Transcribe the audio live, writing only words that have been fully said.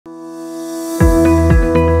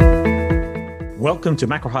Welcome to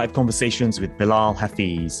MacroHive Conversations with Bilal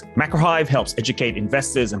Hafiz. MacroHive helps educate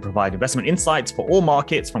investors and provide investment insights for all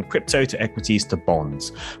markets, from crypto to equities to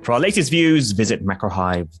bonds. For our latest views, visit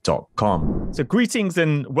macrohive.com. So greetings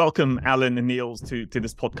and welcome, Alan and Niels, to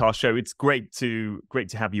this podcast show. It's great to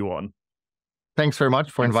have you on. Thanks very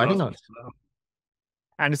much for inviting us.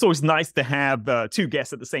 And it's always nice to have two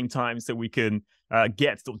guests at the same time so we can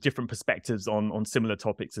get sort of different perspectives on similar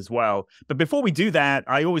topics as well. But before we do that,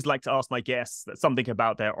 I always like to ask my guests something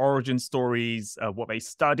about their origin stories, what they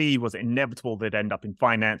study, was it inevitable they'd end up in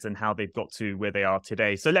finance, and how they've got to where they are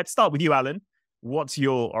today. So let's start with you, Alan. What's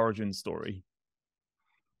your origin story?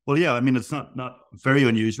 Well, yeah, I mean, it's not very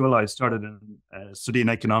unusual. I started in studying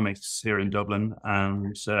economics here in Dublin,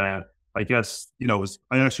 and I guess,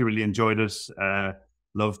 I actually really enjoyed it.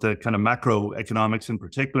 Loved the kind of macroeconomics in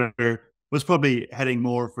particular. Was probably heading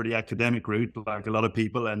more for the academic route, like a lot of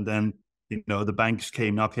people. And then, the banks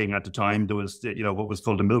came knocking at the time. There was, what was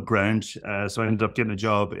called the milk round. So I ended up getting a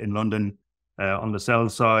job in London on the sell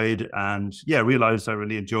side, and realized I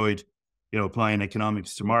really enjoyed, applying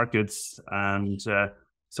economics to markets. And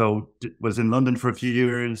so was in London for a few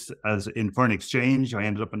years as in foreign exchange. I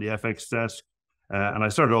ended up on the FX desk. And I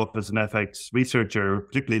started off as an FX researcher,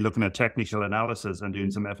 particularly looking at technical analysis and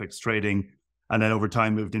doing some FX trading. And then over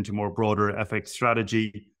time moved into more broader FX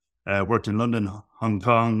strategy, worked in London, Hong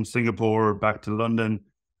Kong, Singapore, back to London,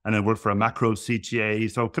 and then worked for a macro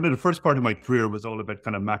CTA. So kind of the first part of my career was all about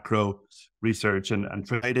kind of macro research and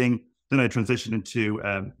trading. Then I transitioned into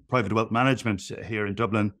private wealth management here in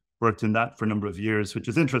Dublin, worked in that for a number of years, which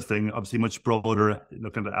is interesting, obviously much broader,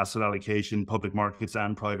 looking at asset allocation, public markets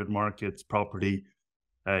and private markets, property,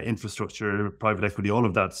 infrastructure, private equity, all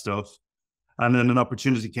of that stuff. And then an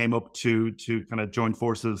opportunity came up to kind of join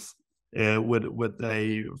forces with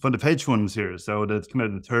a fund of hedge funds here. So that's kind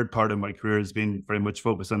of the third part of my career has been very much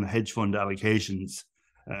focused on hedge fund allocations,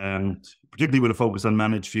 and particularly with a focus on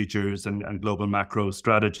managed futures and global macro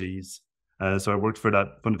strategies. So I worked for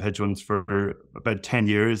that fund of hedge funds for about 10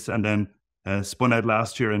 years, and then spun out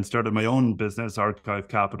last year and started my own business, Abbey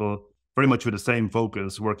Capital, very much with the same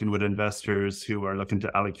focus, working with investors who are looking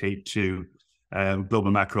to allocate to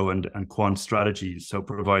global macro and quant strategies. So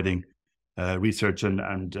providing research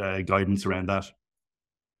and guidance around that.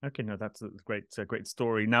 Okay, no, that's a great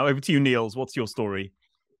story. Now over to you, Niels. What's your story?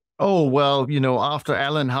 Oh, well, after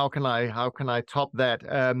Alan, how can I top that?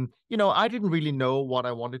 I didn't really know what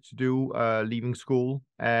I wanted to do leaving school.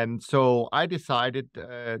 And so I decided,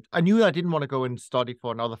 I knew I didn't want to go and study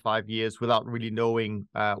for another 5 years without really knowing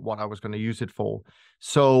what I was going to use it for.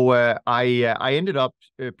 So I ended up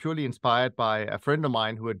purely inspired by a friend of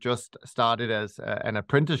mine who had just started as an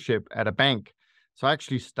apprenticeship at a bank. So I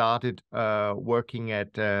actually started working as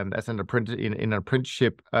an apprentice in an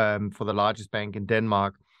apprenticeship for the largest bank in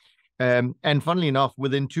Denmark. And funnily enough,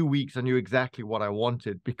 within 2 weeks, I knew exactly what I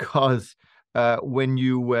wanted, because when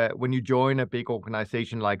you join a big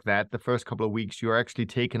organization like that, the first couple of weeks, you're actually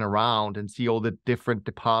taken around and see all the different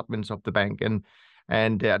departments of the bank.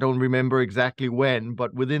 And I don't remember exactly when,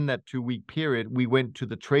 but within that 2-week period, we went to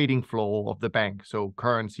the trading floor of the bank. So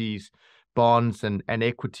currencies, bonds, and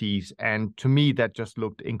equities. And to me, that just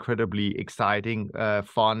looked incredibly exciting,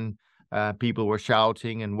 fun. People were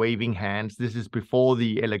shouting and waving hands. This is before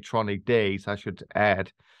the electronic days, I should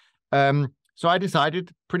add. So I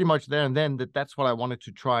decided pretty much there and then that that's what I wanted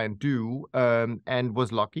to try and do, and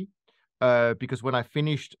was lucky because when I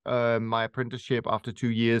finished my apprenticeship after 2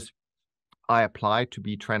 years, I applied to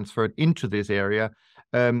be transferred into this area,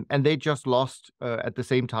 and they just lost at the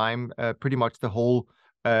same time pretty much the whole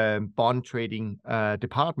bond trading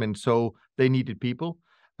department. So they needed people.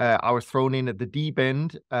 I was thrown in at the deep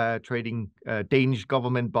end, trading Danish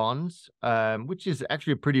government bonds, which is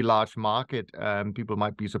actually a pretty large market. People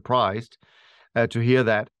might be surprised to hear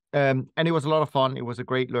that. And it was a lot of fun. It was a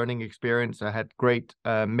great learning experience. I had great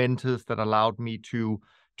mentors that allowed me to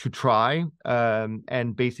try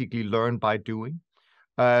and basically learn by doing.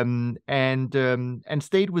 And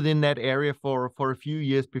stayed within that area for a few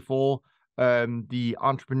years before the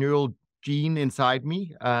entrepreneurial gene inside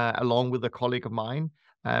me, along with a colleague of mine,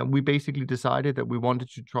 we basically decided that we wanted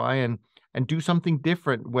to try and do something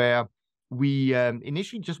different, where we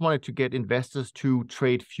initially just wanted to get investors to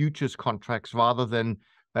trade futures contracts rather than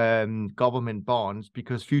government bonds,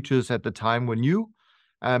 because futures at the time were new,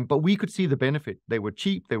 but we could see the benefit. They were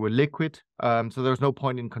cheap, they were liquid, so there was no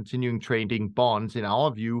point in continuing trading bonds, in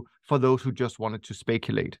our view, for those who just wanted to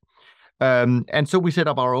speculate. And so we set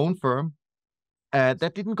up our own firm.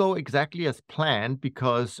 That didn't go exactly as planned,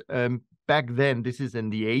 because back then, this is in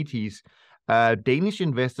the 80s, Danish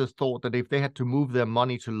investors thought that if they had to move their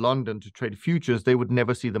money to London to trade futures, they would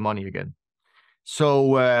never see the money again.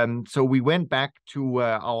 So we went back to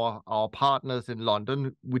our partners in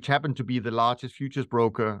London, which happened to be the largest futures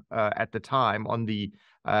broker at the time on the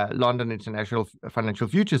London International Financial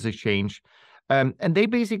Futures Exchange. And they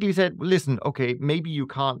basically said, listen, okay, maybe you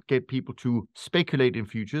can't get people to speculate in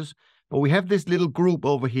futures, but we have this little group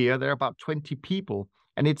over here. There are about 20 people,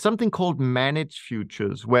 and it's something called managed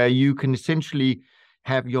futures, where you can essentially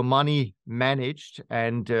have your money managed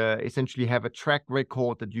and essentially have a track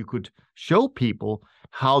record that you could show people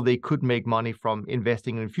how they could make money from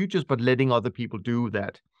investing in futures, but letting other people do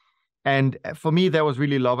that. And for me, that was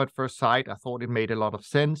really love at first sight. I thought it made a lot of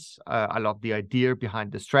sense. I loved the idea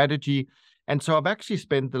behind the strategy. And so I've actually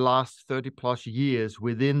spent the last 30 plus years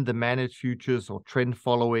within the managed futures or trend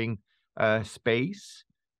following space.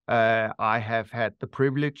 I have had the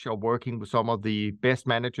privilege of working with some of the best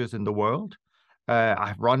managers in the world.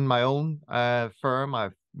 I've run my own firm.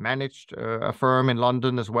 I've managed a firm in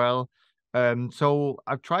London as well. So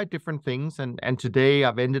I've tried different things, and today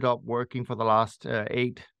I've ended up working for the last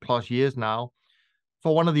 8+ years now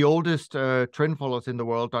for one of the oldest trend followers in the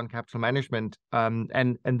world, Dunne Capital Management.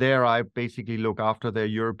 And there I basically look after their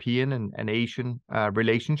European and Asian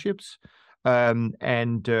relationships. And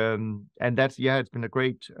that's, it's been a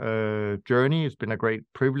great journey. It's been a great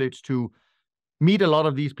privilege to meet a lot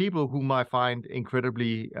of these people whom I find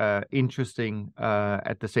incredibly interesting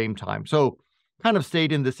at the same time. So kind of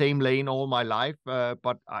stayed in the same lane all my life,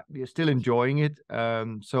 but I'm still enjoying it.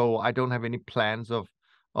 So I don't have any plans of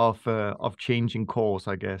changing course,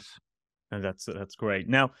 I guess. And that's great.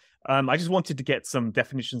 Now, I just wanted to get some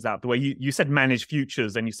definitions out the way. You said managed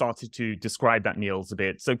futures, and you started to describe that, Niels, a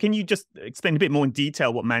bit. So can you just explain a bit more in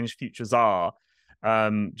detail what managed futures are?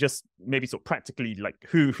 Just maybe sort of practically, like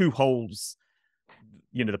who holds,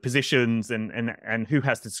 the positions and who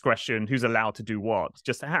has discretion, who's allowed to do what?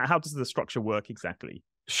 Just how does the structure work exactly?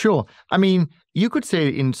 Sure. I mean, you could say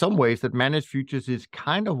in some ways that managed futures is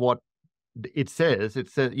kind of what it says. It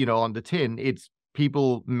says, on the tin, it's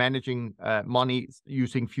people managing money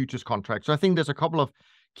using futures contracts. So I think there's a couple of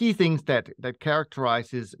key things that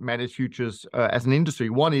characterizes managed futures as an industry.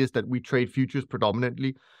 One is that we trade futures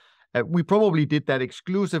predominantly. We probably did that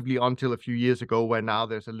exclusively until a few years ago, where now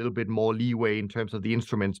there's a little bit more leeway in terms of the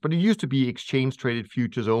instruments, but it used to be exchange-traded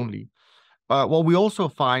futures only. What we also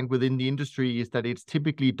find within the industry is that it's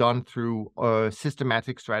typically done through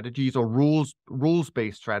systematic strategies or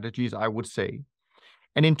rules-based strategies, I would say.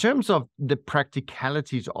 And in terms of the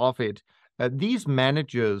practicalities of it, these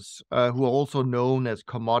managers, who are also known as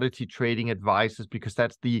commodity trading advisors, because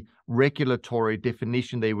that's the regulatory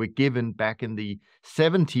definition they were given back in the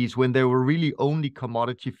 70s, when there were really only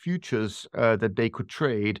commodity futures that they could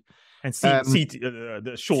trade. And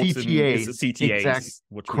the shorts CTAs, is the CTAs, exactly,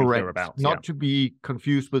 which correct. we hear about. Not to be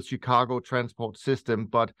confused with Chicago transport system,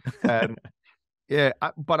 but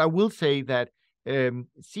but I will say that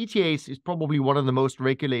CTAs is probably one of the most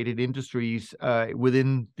regulated industries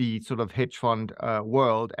within the sort of hedge fund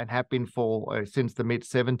world, and have been for since the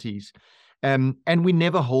mid-70s. And we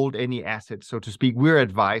never hold any assets, so to speak. We're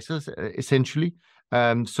advisors, essentially.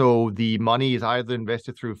 So the money is either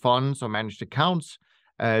invested through funds or managed accounts.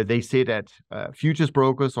 They sit at futures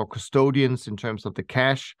brokers or custodians in terms of the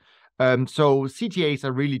cash. So CTAs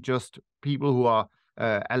are really just people who are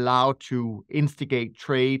allowed to instigate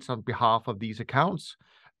trades on behalf of these accounts,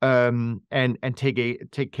 and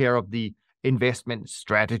take care of the investment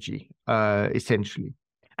strategy, essentially.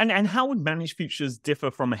 And how would managed futures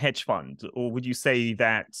differ from a hedge fund, or would you say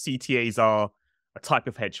that CTAs are a type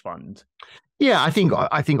of hedge fund? Yeah, I think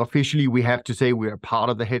officially we have to say we're part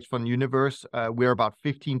of the hedge fund universe. We're about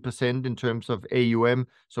 15% in terms of AUM,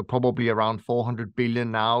 so probably around 400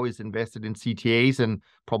 billion now is invested in CTAs, and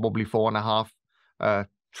probably 4.5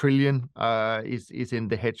 trillion is in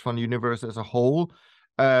the hedge fund universe as a whole.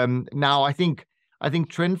 Now, I think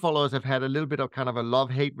trend followers have had a little bit of kind of a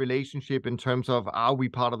love-hate relationship in terms of, are we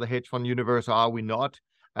part of the hedge fund universe or are we not?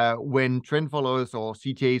 When trend followers or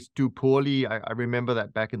CTAs do poorly, I remember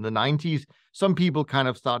that back in the 90s, some people kind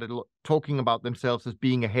of started talking about themselves as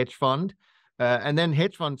being a hedge fund. And then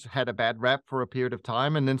hedge funds had a bad rap for a period of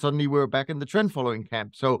time, and then suddenly we're back in the trend following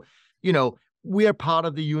camp. So, we are part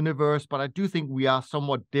of the universe, but I do think we are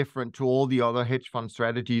somewhat different to all the other hedge fund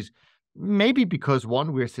strategies. Maybe because,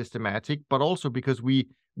 one, we're systematic, but also because we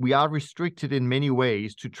are restricted in many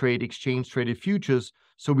ways to trade exchange-traded futures,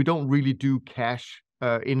 so we don't really do cash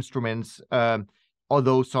instruments,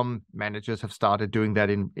 although some managers have started doing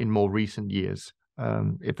that in more recent years,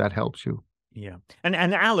 if that helps you. Yeah. And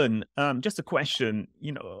Alan, just a question,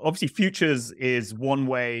 obviously futures is one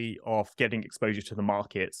way of getting exposure to the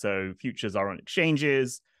market. So futures are on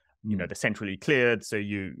exchanges. they're centrally cleared, so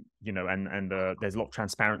and there's a lot of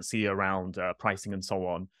transparency around pricing and so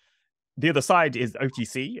on. The other side is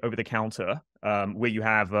OTC, over the counter, where you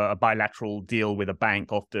have a bilateral deal with a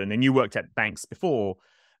bank often, and you worked at banks before.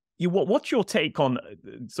 What's your take on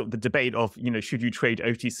sort of the debate of, should you trade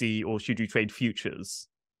OTC or should you trade futures?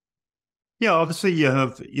 Yeah, obviously you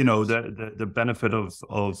have, the benefit of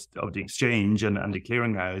the exchange and the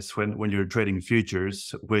clearinghouse when you're trading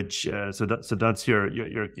futures, which so that's your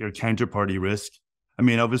counterparty risk. I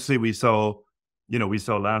mean, obviously we saw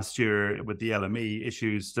last year with the LME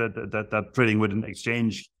issues that trading with an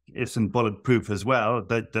exchange isn't bulletproof as well.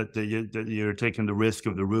 That you're taking the risk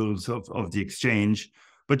of the rules of the exchange.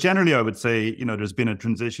 But generally, I would say there's been a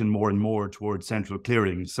transition more and more towards central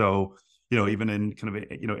clearing. So even in kind of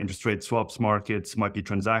interest rate swaps markets might be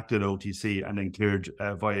transacted OTC and then cleared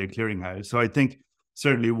via a clearinghouse. So I think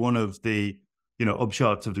certainly one of the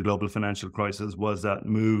upshots of the global financial crisis was that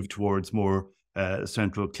move towards more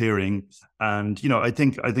central clearing, and I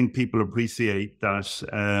think people appreciate that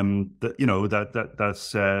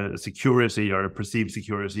that's security or a perceived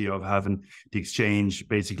security of having the exchange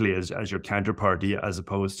basically as your counterparty, as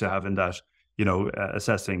opposed to having that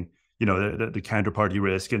assessing the counterparty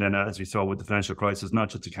risk, and then as we saw with the financial crisis, not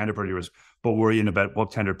just the counterparty risk, but worrying about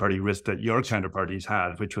what counterparty risk that your counterparties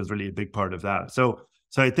had, which was really a big part of that. So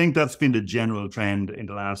I think that's been the general trend in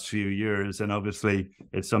the last few years, and obviously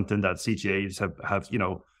it's something that CTAs have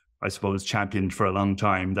I suppose championed for a long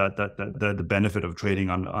time, that the benefit of trading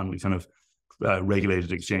on kind of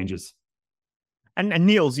regulated exchanges. And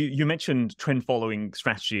Niels, you mentioned trend following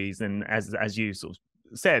strategies, and as you sort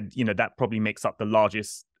of said, that probably makes up the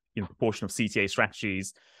largest proportion of CTA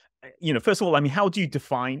strategies. First of all, I mean, how do you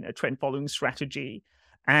define a trend following strategy,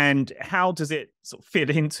 and how does it sort of fit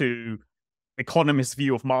into economists'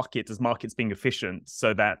 view of markets as markets being efficient,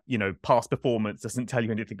 so that past performance doesn't tell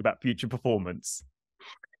you anything about future performance?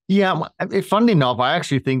 Yeah, funnily enough, I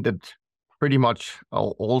actually think that pretty much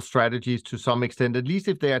all strategies, to some extent, at least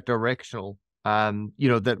if they are directional,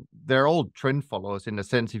 that they're all trend followers in a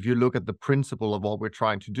sense. If you look at the principle of what we're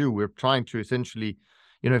trying to do, we're trying to essentially,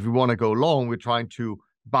 if we want to go long, we're trying to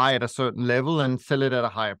buy at a certain level and sell it at a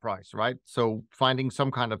higher price, right? So finding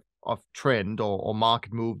some kind of trend or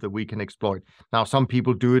market move that we can exploit. Now, some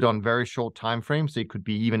people do it on very short time frames. It could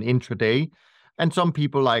be even intraday. And some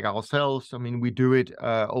people like ourselves, I mean, we do it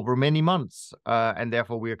over many months. And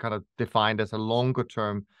therefore, we are kind of defined as a longer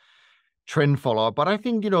term trend follower. But I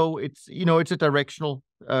think, it's a directional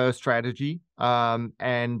strategy.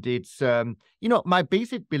 And it's, my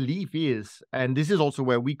basic belief is, and this is also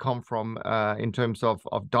where we come from in terms of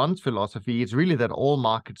Dunne's philosophy, it's really that all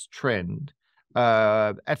markets trend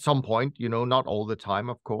at some point, not all the time,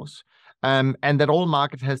 of course, and that all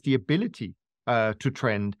markets has the ability to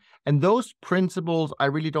trend. And those principles, I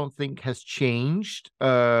really don't think has changed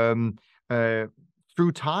through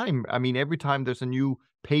time. I mean, every time there's a new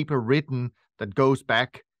paper written that goes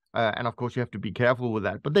back, and of course you have to be careful with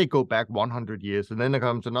that, but they go back 100 years, and then there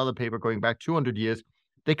comes another paper going back 200 years.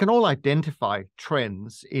 They can all identify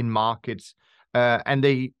trends in markets, and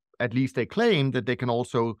at least they claim that they can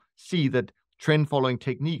also see that trend following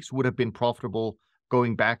techniques would have been profitable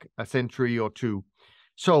going back a century or two.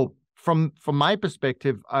 So from my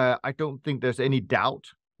perspective, I don't think there's any doubt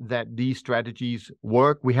that these strategies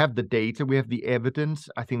work. We have the data, we have the evidence.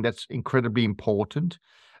 I think that's incredibly important.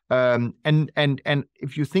 And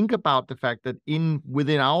if you think about the fact that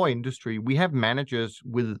within our industry, we have managers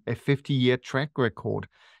with a 50-year track record,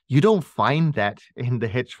 you don't find that in the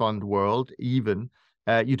hedge fund world even.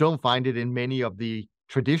 You don't find it in many of the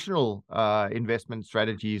traditional investment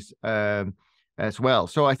strategies as well.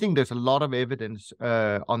 So I think there's a lot of evidence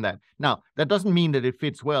on that. Now, that doesn't mean that it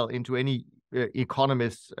fits well into any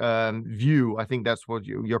economist's view. I think that's what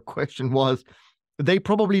your question was. They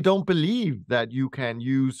probably don't believe that you can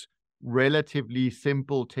use relatively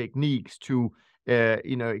simple techniques to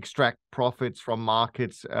extract profits from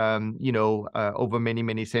markets over many,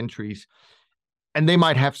 many centuries. And they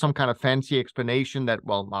might have some kind of fancy explanation that,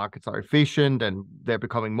 well, markets are efficient and they're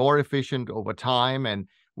becoming more efficient over time. And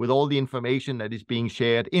with all the information that is being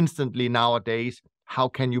shared instantly nowadays, how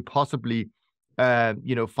can you possibly,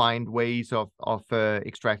 find ways of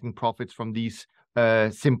extracting profits from these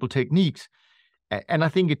simple techniques? And I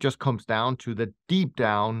think it just comes down to the deep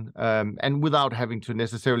down, and without having to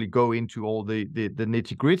necessarily go into all the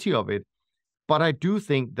nitty gritty of it. But I do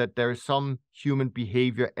think that there is some human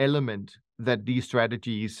behavior element that these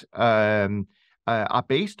strategies are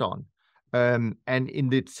based on. And in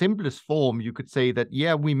the simplest form, you could say that,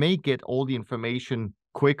 yeah, we may get all the information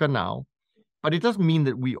quicker now, But it doesn't mean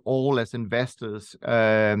that we all as investors,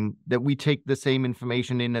 that we take the same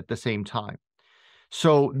information in at the same time.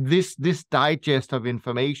 So this digest of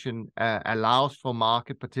information allows for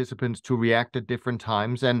market participants to react at different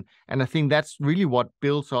times, and I think that's really what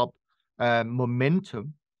builds up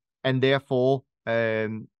momentum, and therefore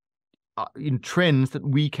in trends that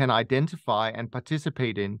we can identify and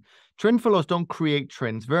participate in. Trend followers don't create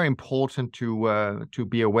trends. Very important to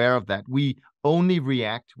be aware of that. We only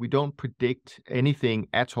react. We don't predict anything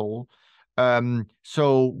at all.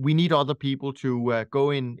 So we need other people to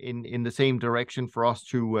go in the same direction for us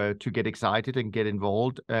to get excited and get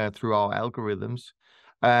involved through our algorithms.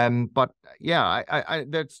 But yeah,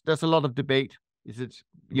 there's a lot of debate. Is it,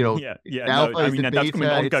 you know, no, I mean, that's going to be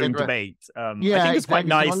an ongoing debate. Yeah, I think it's quite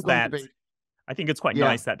nice that debate. I think it's quite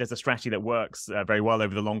nice that there's a strategy that works very well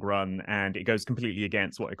over the long run, and it goes completely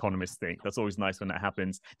against what economists think. That's always nice when that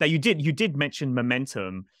happens. Now, you did mention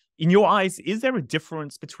momentum. In your eyes, is there a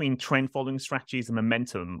difference between trend following strategies and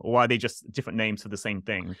momentum, or are they just different names for the same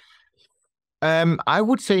thing? I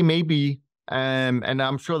would say maybe, and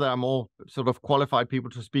I'm sure there are more sort of qualified people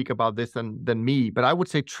to speak about this than me, but I would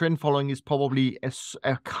say trend following is probably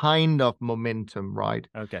a kind of momentum, right?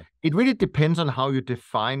 Okay. It really depends on how you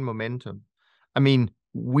define momentum. I mean,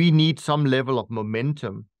 we need some level of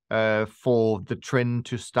momentum for the trend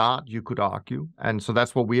to start, you could argue. And so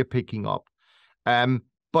that's what we're picking up.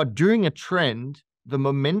 But during a trend, the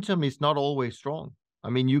momentum is not always strong. I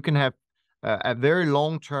mean, you can have a very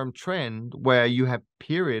long-term trend where you have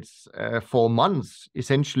periods for months,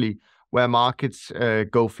 essentially, where markets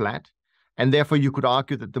go flat. And therefore, you could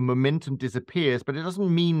argue that the momentum disappears, but it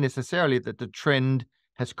doesn't mean necessarily that the trend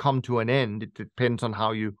has come to an end. It depends on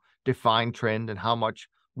how you define trend and how much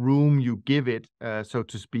room you give it, so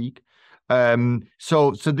to speak.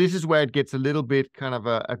 So this is where it gets a little bit kind of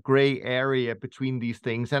a gray area between these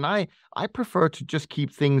things. And I prefer to just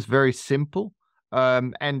keep things very simple.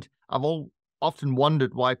 And I've often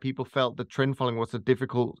wondered why people felt that trend following was a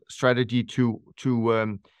difficult strategy to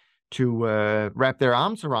wrap their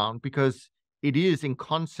arms around, because it is in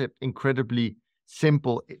concept incredibly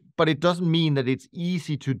simple, but it doesn't mean that it's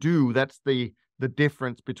easy to do. That's the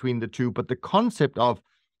difference between the two. But the concept of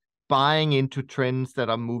buying into trends that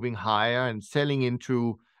are moving higher and selling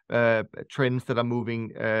into trends that are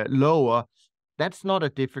moving lower, that's not a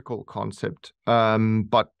difficult concept.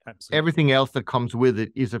 But Absolutely. Everything else that comes with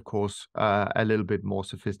it is, of course, a little bit more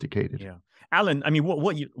sophisticated. Yeah, Alan, I mean,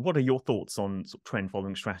 what are your thoughts on sort of trend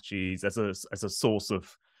following strategies as a source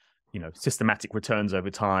of, systematic returns over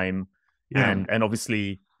time? Yeah. And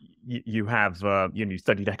obviously you have you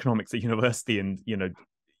studied economics at university, and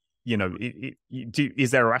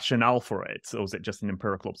is there a rationale for it, or is it just an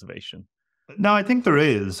empirical observation? No, I think there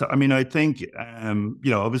is. I mean, I think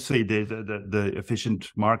obviously the efficient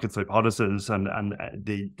markets hypothesis and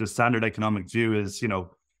the standard economic view is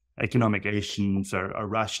economic agents are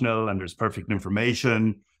rational and there's perfect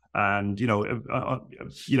information, and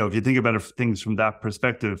if you think about things from that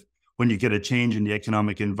perspective, when you get a change in the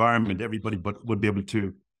economic environment, everybody would be able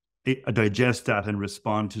to digest that and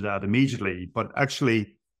respond to that immediately. But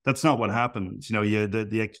actually, that's not what happens.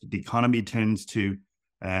 The economy tends to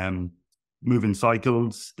move in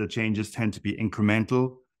cycles. The changes tend to be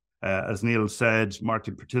incremental. As Niels said,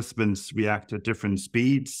 market participants react at different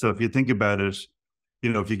speeds. So if you think about it,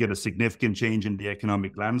 if you get a significant change in the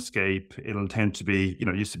economic landscape, it'll tend to be,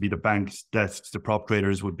 used to be the banks, desks, the prop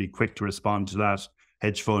traders would be quick to respond to that.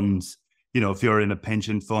 Hedge funds, if you're in a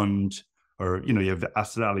pension fund, or, you have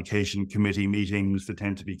asset allocation committee meetings that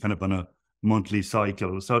tend to be kind of on a monthly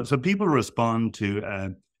cycle. So people respond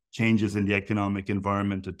to changes in the economic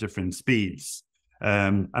environment at different speeds.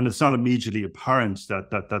 And it's not immediately apparent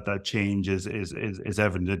that change is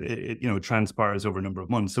evident. It transpires over a number of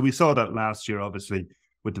months. So we saw that last year, obviously,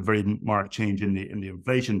 with the very marked change in the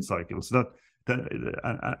inflation cycle. So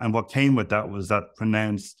and what came with that was that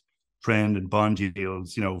pronounced trend in bond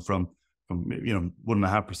yields, from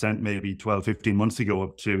 1.5% maybe 12, 15 months ago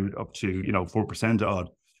up to 4% odd.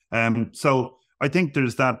 So I think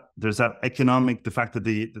there's that economic, the fact that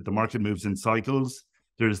the market moves in cycles.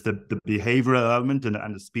 There's the behavioral element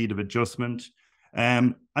and the speed of adjustment,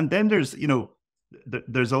 and then there's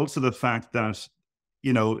there's also the fact that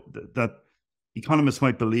that economists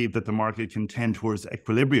might believe that the market can tend towards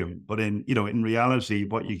equilibrium, but in reality,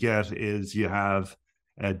 what you get is you have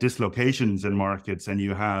dislocations in markets, and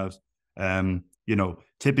you have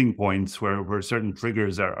tipping points where certain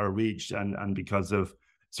triggers are reached, and because of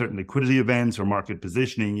certain liquidity events or market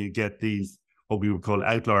positioning, you get these what we would call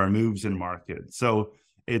outlier moves in markets. So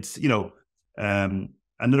it's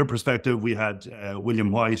Another perspective, we had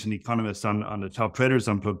William White, an economist, on the Top Traders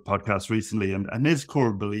Unplugged podcast recently, and his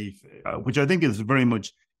core belief, which I think is very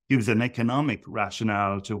much gives an economic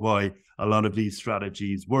rationale to why a lot of these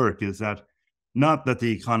strategies work, is that not that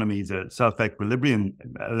the economy is a self-equilibrium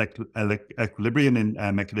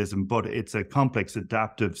mechanism, but it's a complex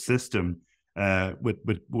adaptive system with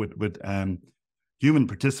human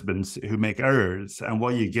participants who make errors. And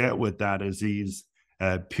what you get with that is these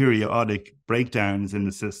periodic breakdowns in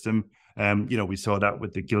the system. We saw that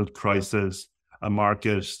with the gilt crisis, a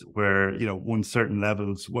market where, when certain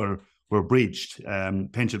levels were breached,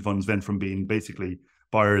 pension funds went from being basically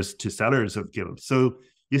buyers to sellers of gilt. So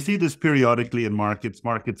you see this periodically in markets.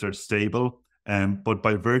 Markets are stable, but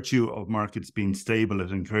by virtue of markets being stable,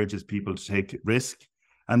 it encourages people to take risk.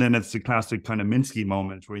 And then it's the classic kind of Minsky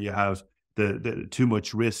moment where you have the too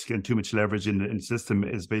much risk and too much leverage in the system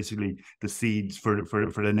is basically the seeds for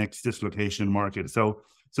the next dislocation in market. So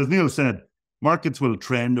as Neil said, markets will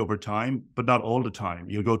trend over time, but not all the time.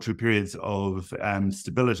 You'll go through periods of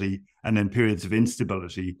stability and then periods of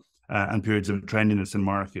instability and periods of trendiness in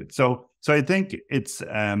markets. So I think it's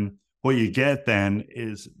what you get then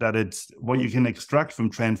is that it's what you can extract from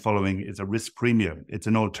trend following is a risk premium. It's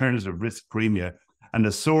an alternative risk premium. And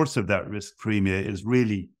the source of that risk premium is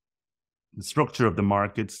really the structure of the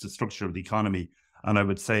markets, the structure of the economy, and I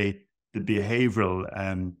would say the behavioral,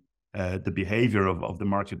 the behavior of the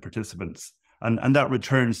market participants, and that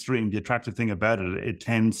return stream. The attractive thing about it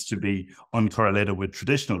tends to be uncorrelated with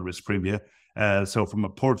traditional risk premia. So from a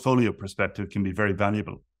portfolio perspective, can be very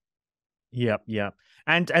valuable. Yeah.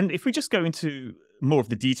 And if we just go into more of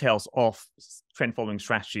the details of trend following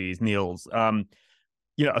strategies, Niels.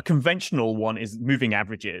 A conventional one is moving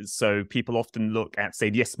averages. So people often look at,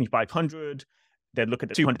 say, the S&P 500. They look at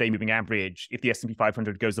the 200-day moving average. If the S&P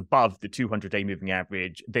 500 goes above the 200-day moving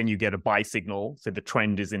average, then you get a buy signal. So the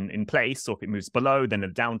trend is in place. Or if it moves below, then a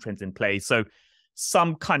downtrend's in place. So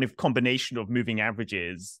some kind of combination of moving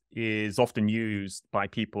averages is often used by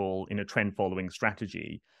people in a trend following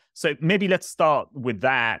strategy. So maybe let's start with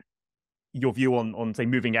that. Your view on say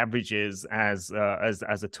moving averages as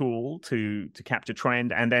a tool to capture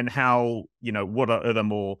trend, and then how what are other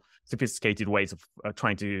more sophisticated ways of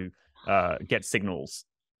trying to get signals?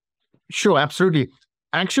 Sure, absolutely.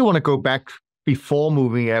 I actually want to go back before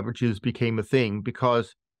moving averages became a thing,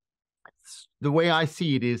 because the way I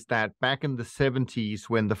see it is that back in the 70s,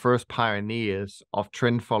 when the first pioneers of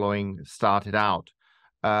trend following started out,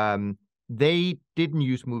 they didn't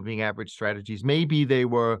use moving average strategies. Maybe they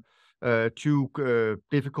were too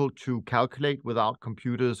difficult to calculate without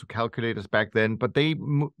computers or calculators back then, but they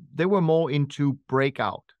were more into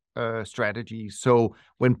breakout strategies. So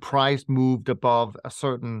when price moved above a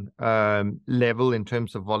certain level in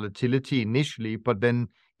terms of volatility initially, but then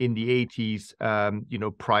in the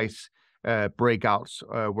 80s, price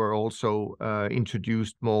breakouts were also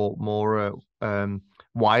introduced more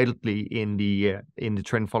wildly in the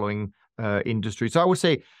trend following industry. So I would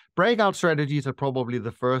say breakout strategies are probably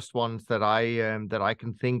the first ones that I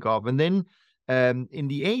can think of. And then in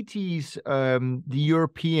the 80s, the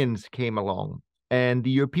Europeans came along, and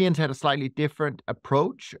the Europeans had a slightly different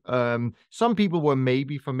approach. Some people were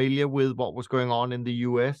maybe familiar with what was going on in the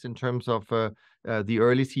US in terms of the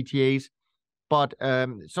early CTAs, but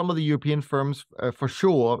some of the European firms for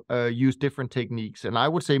sure use different techniques. And I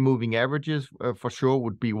would say moving averages for sure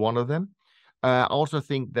would be one of them. I also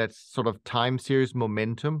think that sort of time series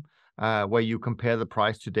momentum, where you compare the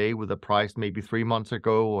price today with the price maybe 3 months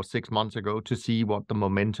ago or 6 months ago to see what the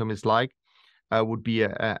momentum is like, would be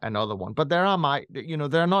another one. But there are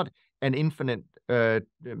not an infinite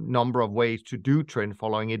number of ways to do trend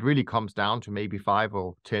following. It really comes down to maybe 5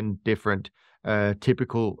 or 10 different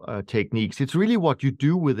typical techniques. It's really what you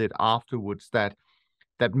do with it afterwards that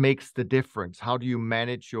makes the difference. How do you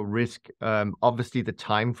manage your risk? Obviously, the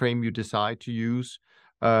time frame you decide to use,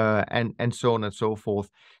 and so on and so forth.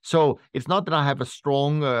 So it's not that I have a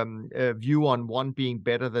strong view on one being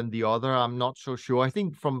better than the other. I'm not so sure. I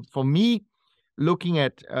think for me, looking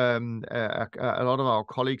at a lot of our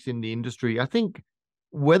colleagues in the industry, I think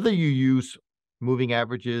whether you use moving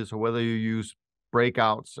averages or whether you use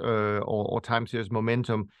breakouts or time series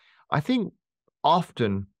momentum, I think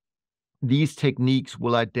often these techniques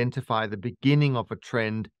will identify the beginning of a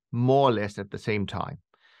trend more or less at the same time.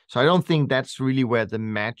 So I don't think that's really where the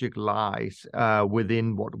magic lies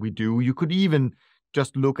within what we do. You could even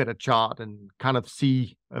just look at a chart and kind of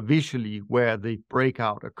see visually where the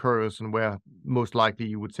breakout occurs and where most likely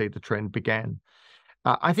you would say the trend began.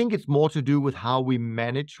 I think it's more to do with how we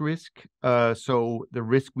manage risk. So the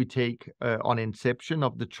risk we take on inception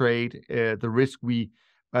of the trade, the risk we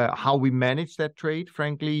how we manage that trade,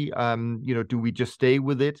 frankly. Do we just stay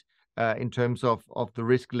with it in terms of the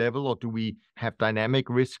risk level, or do we have dynamic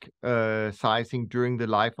risk sizing during the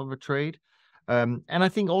life of a trade? And I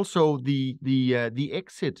think also the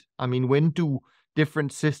exit. I mean, when do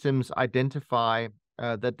different systems identify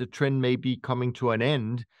that the trend may be coming to an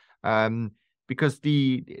end? Because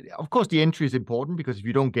of course, the entry is important, because if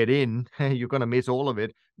you don't get in, you're going to miss all of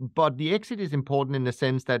it. But the exit is important in the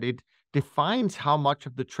sense that it defines how much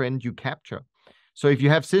of the trend you capture. So if you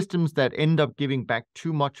have systems that end up giving back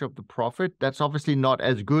too much of the profit, that's obviously not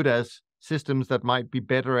as good as systems that might be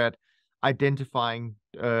better at identifying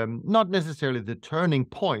not necessarily the turning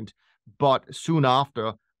point, but soon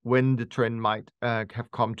after, when the trend might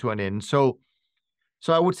have come to an end. So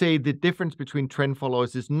I would say the difference between trend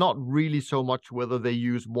followers is not really so much whether they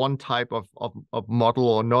use one type of model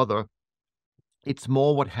or another. It's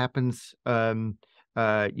more what happens,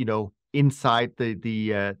 inside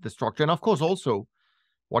the structure, and of course also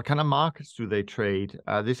what kind of markets do they trade.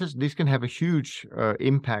 This can have a huge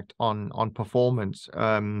impact on performance,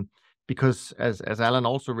 because as Alan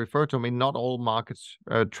also referred to, I mean, not all markets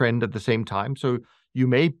trend at the same time. So you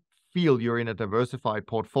may feel you're in a diversified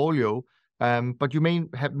portfolio, but you may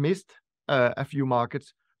have missed a few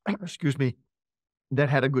markets, excuse me, that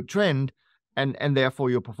had a good trend, and therefore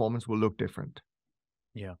your performance will look different.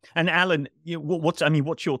 Yeah. And Alan,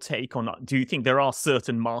 what's your take on that? Do you think there are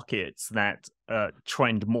certain markets that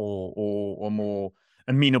trend more or more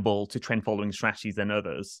amenable to trend following strategies than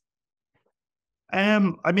others?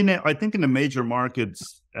 I mean, I think in the major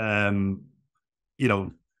markets,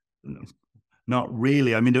 not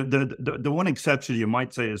really. I mean, the one exception you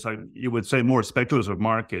might say is, you would say, more speculative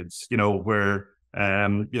markets, where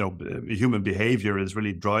human behavior is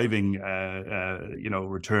really driving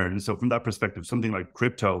returns. So from that perspective, something like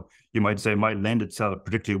crypto, you might say, might lend itself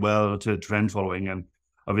particularly well to trend following. And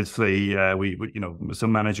obviously, we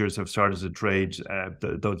some managers have started to trade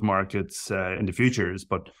those markets in the futures,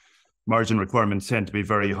 but margin requirements tend to be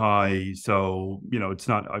very high. So it's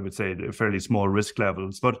not, I would say, fairly small risk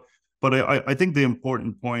levels. But I think the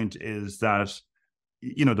important point is that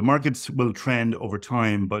the markets will trend over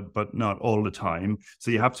time, but not all the time. So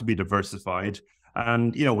you have to be diversified.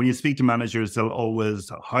 And when you speak to managers, they'll always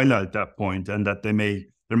highlight that point, and that there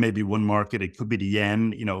may be one market. It could be the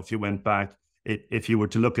yen. If you went back, if you were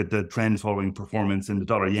to look at the trend following performance in the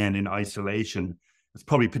dollar yen in isolation, it's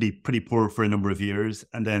probably pretty poor for a number of years.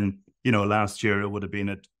 And then last year it would have been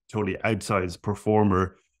a totally outsized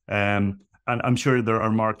performer. And I'm sure there are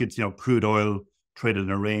markets, crude oil traded in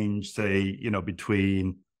a range, say,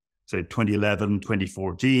 between, say, 2011,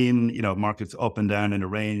 2014, markets up and down in a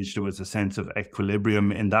range. There was a sense of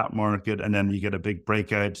equilibrium in that market. And then you get a big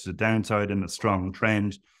breakout to the downside and a strong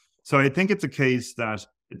trend. So I think it's a case that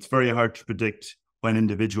it's very hard to predict when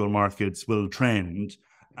individual markets will trend.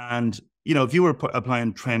 And, if you were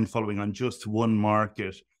applying trend following on just one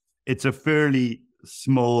market, it's a fairly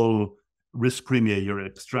small risk premium you're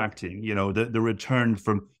extracting. The return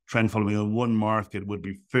from trend following on one market would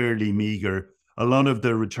be fairly meager. A lot of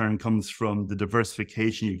the return comes from the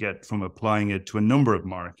diversification you get from applying it to a number of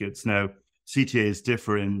markets. Now, CTAs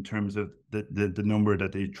differ in terms of the number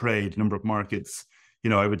that they trade, number of markets.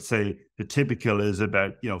 I would say the typical is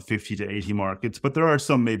about 50 to 80 markets, but there are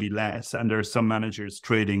some maybe less, and there are some managers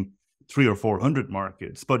trading 300 or 400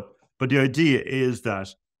 markets. But the idea is that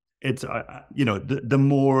it's the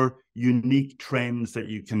more unique trends that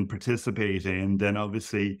you can participate in, then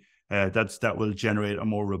obviously that will generate a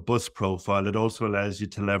more robust profile. It also allows you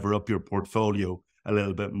to lever up your portfolio a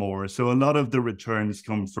little bit more. So a lot of the returns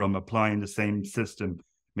come from applying the same system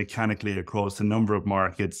mechanically across a number of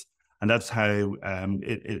markets, and that's how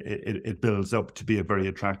it builds up to be a very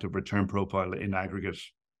attractive return profile in aggregate.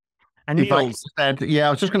 And Niels, I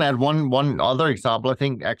was just going to add one other example. I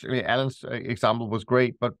think actually Alan's example was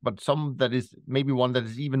great, but some that is maybe one that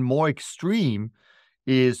is even more extreme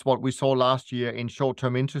is what we saw last year in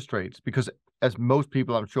short-term interest rates. Because as most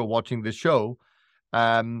people, I'm sure, watching this show,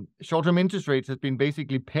 short-term interest rates has been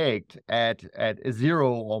basically pegged at a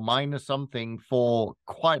zero or minus something for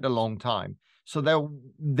quite a long time. So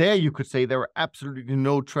there you could say there are absolutely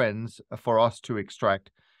no trends for us to extract.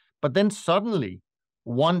 But then suddenly,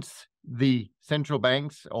 once the central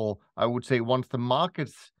banks, or I would say once the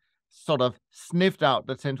markets sort of sniffed out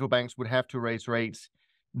that central banks would have to raise rates,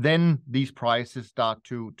 then these prices start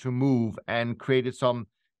to move and created some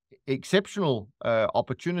exceptional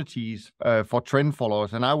opportunities for trend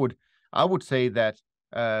followers. And I would say that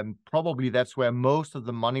probably that's where most of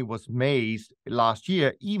the money was made last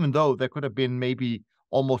year, even though there could have been maybe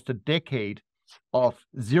almost a decade of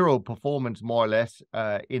zero performance, more or less,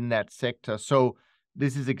 in that sector. So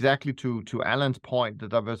this is exactly to Alan's point, the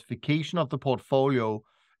diversification of the portfolio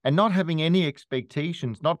and not having any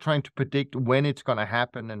expectations, not trying to predict when it's going to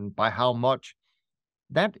happen and by how much.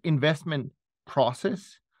 That investment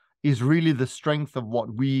process is really the strength of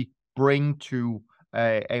what we bring to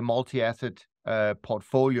a multi-asset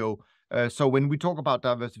portfolio. So when we talk about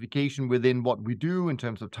diversification within what we do in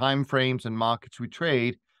terms of time frames and markets we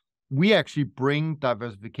trade, we actually bring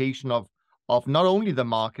diversification of not only the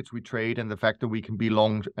markets we trade and the fact that we can be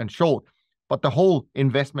long and short, but the whole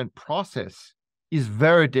investment process is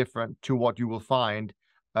very different to what you will find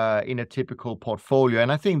in a typical portfolio.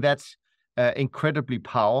 And I think that's incredibly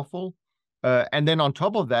powerful. And then on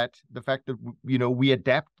top of that, the fact that, you know, we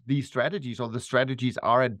adapt these strategies, or the strategies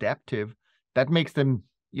are adaptive, that makes them,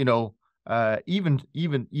 you know,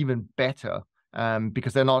 even better,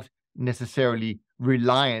 because they're not necessarily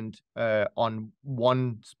reliant on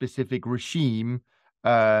one specific regime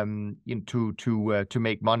to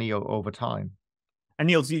make money over time. And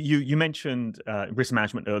Niels, you mentioned risk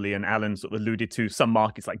management earlier, and Alan sort of alluded to some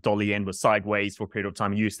markets like dollar yen were sideways for a period of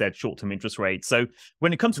time. You said short-term interest rates. So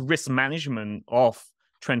when it comes to risk management of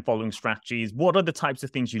trend following strategies, what are the types of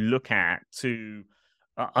things you look at to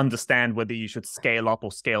understand whether you should scale up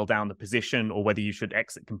or scale down the position, or whether you should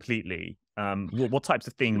exit completely? What types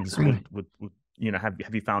of things would you know have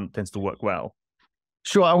you found tends to work well?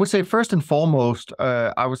 Sure, I would say first and foremost,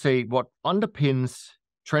 I would say what underpins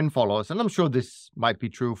trend followers, and I'm sure this might be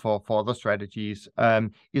true for other strategies,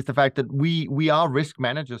 is the fact that we are risk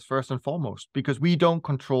managers first and foremost, because we don't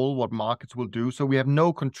control what markets will do. So we have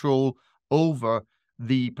no control over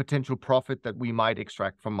the potential profit that we might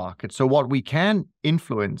extract from markets. So what we can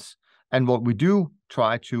influence and what we do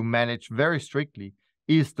try to manage very strictly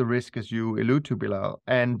is the risk, as you allude to, Bilal.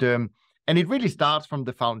 And it really starts from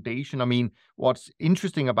the foundation. I mean, what's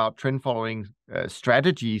interesting about trend following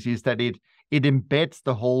strategies is that it embeds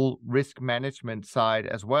the whole risk management side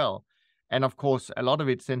as well. And of course, a lot of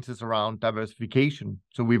it centers around diversification.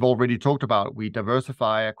 So we've already talked about, we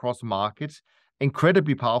diversify across markets,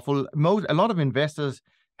 incredibly powerful. A lot of investors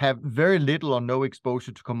have very little or no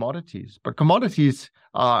exposure to commodities, but commodities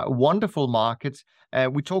are wonderful markets.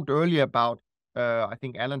 We talked earlier about, I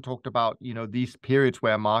think Alan talked about, you know, these periods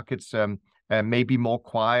where markets may be more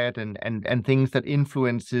quiet and things that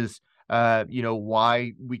influences you know,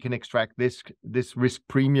 why we can extract this risk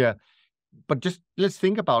premium. But just let's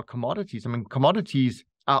think about commodities. I mean, commodities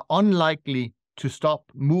are unlikely to stop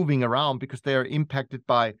moving around because they are impacted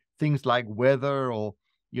by things like weather or,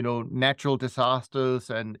 you know, natural disasters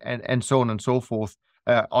and so on and so forth,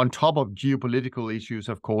 on top of geopolitical issues,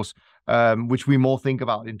 of course, which we more think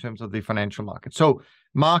about in terms of the financial market. So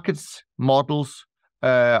markets, models,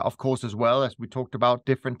 of course, as well, as we talked about,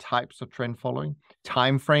 different types of trend following,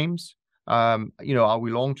 time frames. You know, are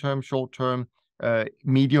we long-term, short-term,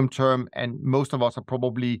 medium-term? And most of us are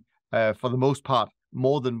probably, for the most part,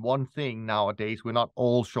 more than one thing nowadays. We're not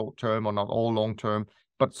all short-term or not all long-term,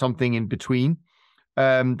 but something in between.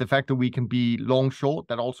 The fact that we can be long-short,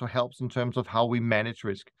 that also helps in terms of how we manage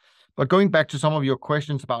risk. But going back to some of your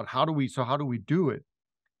questions about how do we do it?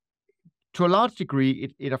 To a large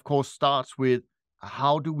degree, it of course starts with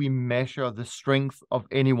how do we measure the strength of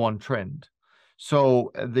any one trend?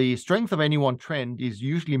 So the strength of any one trend is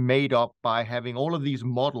usually made up by having all of these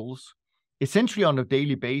models essentially on a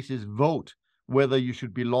daily basis vote whether you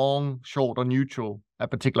should be long, short, or neutral a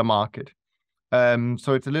particular market.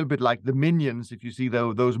 So it's a little bit like the Minions, if you see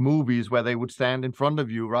those movies where they would stand in front of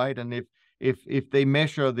you, right? And if they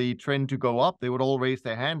measure the trend to go up, they would all raise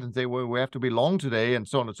their hand and say, well, we have to be long today, and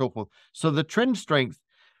so on and so forth. So the trend strength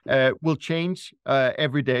will change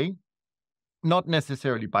every day. Not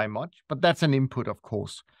necessarily by much, but that's an input, of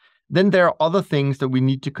course. Then there are other things that we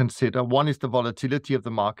need to consider. One is the volatility of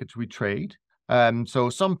the markets we trade. So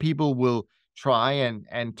some people will try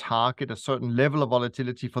and target a certain level of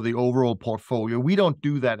volatility for the overall portfolio. We don't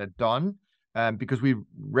do that at Dunne because we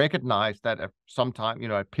recognize that at some time, you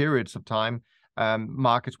know, at periods of time,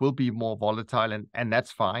 markets will be more volatile, and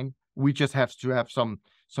that's fine. We just have to have some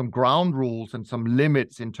ground rules and some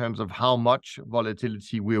limits in terms of how much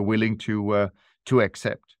volatility we're willing to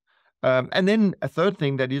accept. And then a third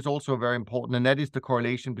thing that is also very important, and that is the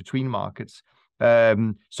correlation between markets.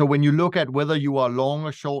 So when you look at whether you are long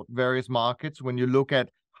or short various markets, when you look at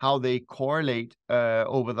how they correlate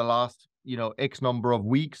over the last, you know, X number of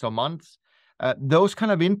weeks or months, those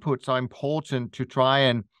kind of inputs are important to try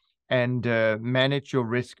and manage your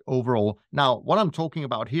risk overall. Now, what I'm talking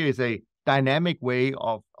about here is a dynamic way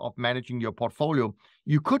of managing your portfolio.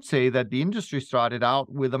 You could say that the industry started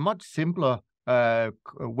out with a much simpler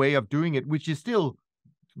way of doing it, which is still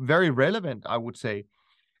very relevant, I would say.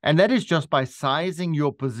 And that is just by sizing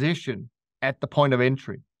your position at the point of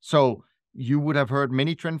entry. So you would have heard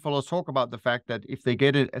many trend followers talk about the fact that if they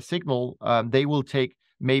get a signal, they will take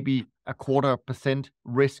maybe 0.25%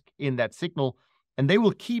 risk in that signal, and they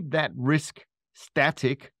will keep that risk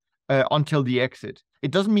static until the exit.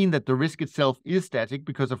 It doesn't mean that the risk itself is static,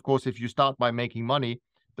 because of course, if you start by making money,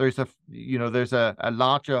 there's a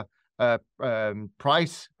larger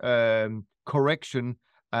price correction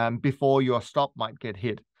before your stop might get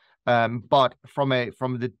hit. But from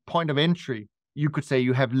the point of entry, you could say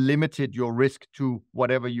you have limited your risk to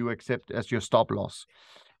whatever you accept as your stop loss.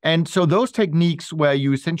 And so those techniques where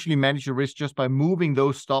you essentially manage your risk just by moving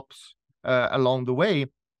those stops along the way,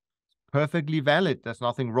 perfectly valid. There's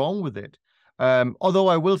nothing wrong with it. Although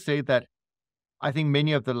I will say that I think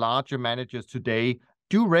many of the larger managers today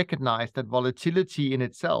do recognize that volatility in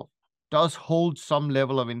itself does hold some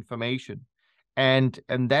level of information. And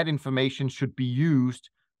that information should be used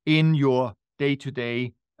in your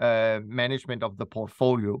day-to-day management of the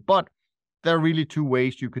portfolio. But there are really two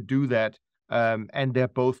ways you could do that, and they're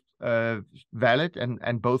both valid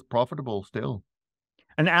and both profitable still.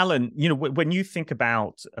 And Alan, when you think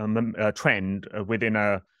about a trend within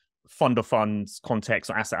a fund of funds context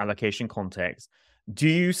or asset allocation context, do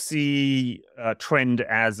you see a trend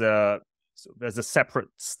as a separate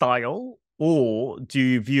style, or do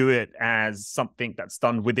you view it as something that's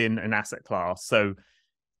done within an asset class? So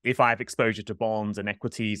if I have exposure to bonds and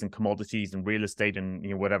equities and commodities and real estate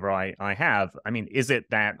and whatever I have, I mean, is it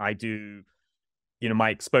that I do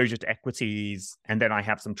my exposure to equities and then I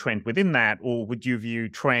have some trend within that, or would you view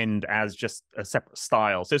trend as just a separate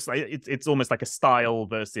style? So it's almost like a style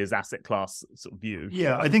versus asset class sort of view.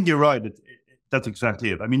 Yeah, I think you're right. That's exactly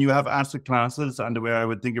it. I mean, you have asset classes, and the way I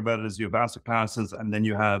would think about it is you have asset classes and then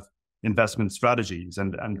you have investment strategies,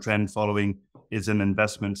 and trend following is an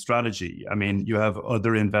investment strategy. I mean, you have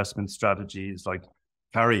other investment strategies like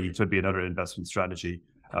carry could be another investment strategy.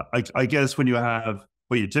 I guess what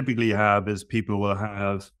you typically have is people will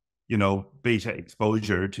have, beta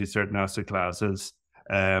exposure to certain asset classes.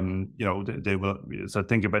 They will, so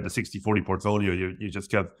think about the 60-40 portfolio. You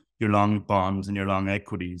just have your long bonds and your long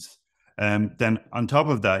equities. Then on top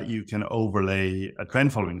of that, you can overlay a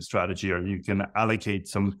trend following strategy, or you can allocate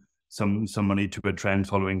some money to a trend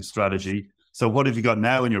following strategy. So what have you got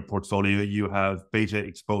now in your portfolio? You have beta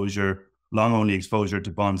exposure, long only exposure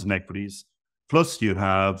to bonds and equities, plus you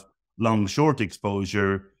have long short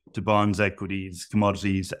exposure to bonds, equities,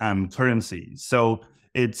 commodities, and currencies. So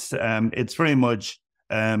it's very much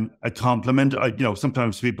a complement.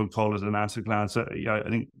 Sometimes people call it an asset class. I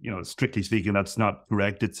think strictly speaking, that's not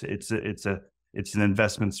correct. It's an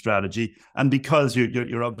investment strategy, and because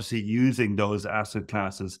you're obviously using those asset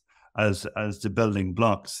classes as the building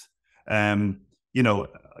blocks.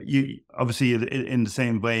 You obviously, in the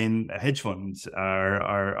same vein, hedge funds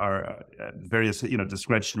are various,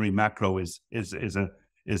 discretionary macro is an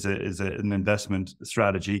investment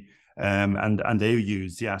strategy, and they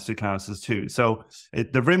use the asset classes too. So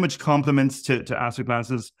they're very much complements to asset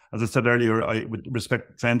classes. As I said earlier, with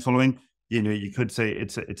respect to trend following, you could say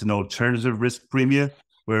it's an alternative risk premium,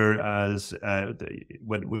 whereas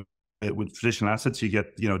with traditional assets, you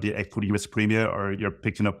get the equity risk premium, or you're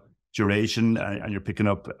picking up duration, and you're picking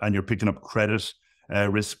up credit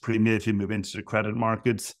risk premium if you move into the credit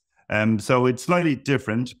markets. So it's slightly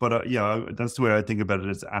different, but that's the way I think about it,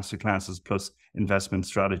 as asset classes plus investment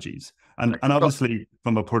strategies. And obviously,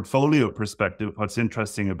 from a portfolio perspective, what's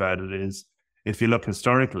interesting about it is, if you look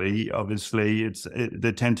historically, obviously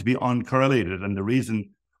they tend to be uncorrelated, and the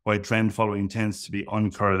reason why trend following tends to be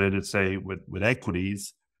uncorrelated, say with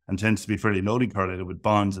equities, and tends to be fairly lowly correlated with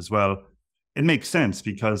bonds as well, it makes sense,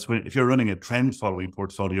 because if you're running a trend following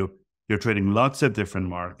portfolio, you're trading lots of different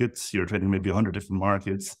markets. You're trading maybe 100 different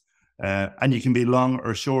markets, and you can be long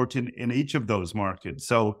or short in each of those markets.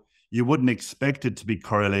 So you wouldn't expect it to be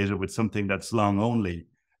correlated with something that's long only.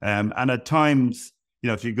 And at times,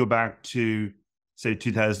 if you go back to, say,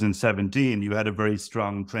 2017, you had a very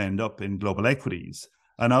strong trend up in global equities.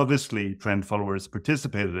 And obviously, trend followers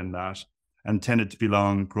participated in that and tended to be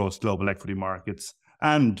long across global equity markets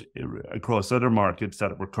and across other markets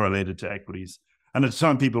that were correlated to equities. And at the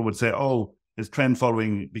time, people would say, oh, is trend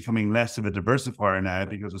following becoming less of a diversifier now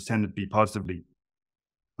because it's tended to be positively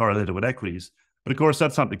correlated with equities? But of course,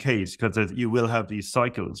 that's not the case, because you will have these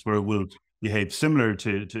cycles where it will behave similar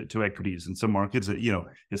to equities in some markets.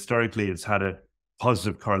 Historically, it's had a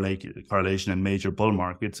positive correlation in major bull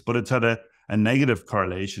markets, but it's had a negative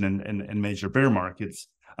correlation in major bear markets.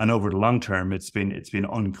 And over the long term, it's been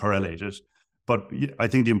uncorrelated. But I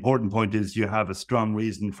think the important point is you have a strong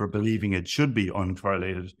reason for believing it should be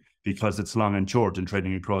uncorrelated, because it's long and short and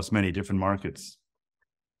trading across many different markets.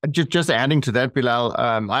 Just adding to that, Bilal,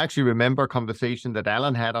 I actually remember a conversation that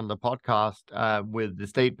Alan had on the podcast with the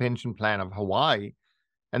state pension plan of Hawaii.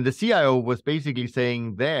 And the CIO was basically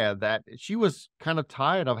saying there that she was kind of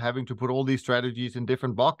tired of having to put all these strategies in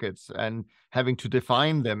different buckets and having to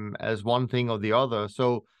define them as one thing or the other.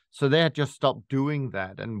 So they had just stopped doing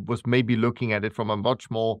that and was maybe looking at it from a much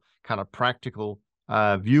more kind of practical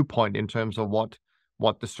viewpoint in terms of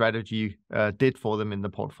what the strategy did for them in the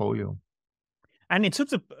portfolio. And in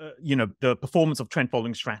terms of, the performance of trend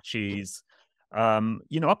following strategies,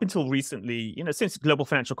 up until recently, since the global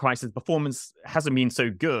financial crisis, performance hasn't been so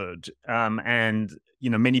good. And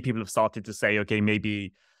many people have started to say, okay,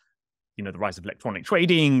 maybe, the rise of electronic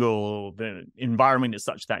trading or the environment is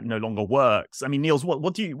such that it no longer works. I mean, Niels,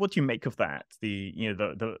 what do you make of that?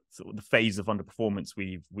 The phase of underperformance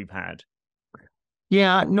we've had.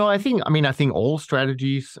 Yeah, no, I think all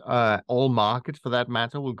strategies, all markets for that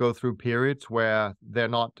matter, will go through periods where they're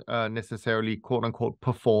not necessarily quote unquote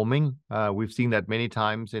performing. We've seen that many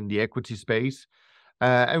times in the equity space.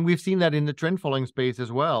 And we've seen that in the trend following space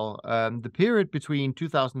as well. The period between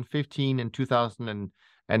 2015 and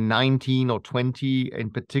 2019 or 20 in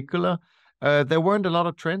particular, there weren't a lot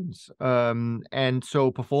of trends. And so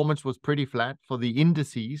performance was pretty flat for the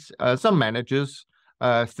indices. Some managers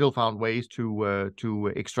still found ways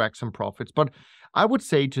to extract some profits. But I would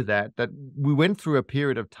say to that we went through a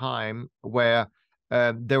period of time where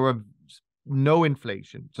there were no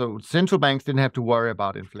inflation. So central banks didn't have to worry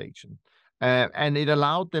about inflation. And it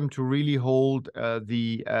allowed them to really hold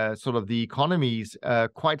the economies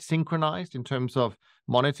quite synchronized in terms of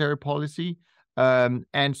monetary policy.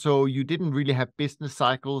 And so you didn't really have business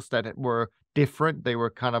cycles that were different. They were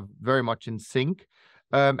kind of very much in sync.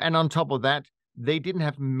 And on top of that, they didn't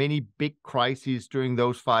have many big crises during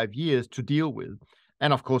those 5 years to deal with.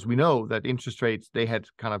 And of course, we know that interest rates, they had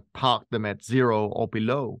kind of parked them at 0 or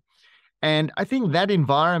below. And I think that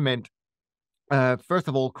environment, first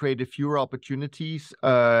of all, created fewer opportunities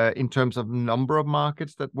in terms of number of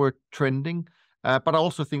markets that were trending. But I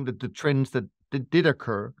also think that the trends that did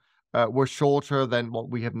occur were shorter than what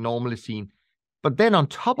we have normally seen. But then on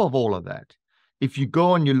top of all of that, if you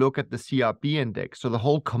go and you look at the CRB index, so the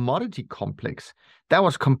whole commodity complex, that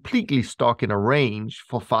was completely stuck in a range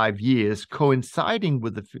for 5 years, coinciding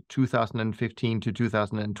with the 2015 to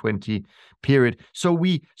 2020 period.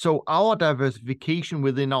 So our diversification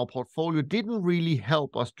within our portfolio didn't really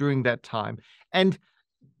help us during that time. And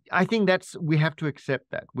I think we have to accept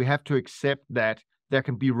that. We have to accept that there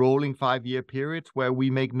can be rolling 5-year periods where we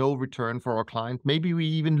make no return for our clients. Maybe we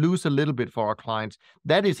even lose a little bit for our clients.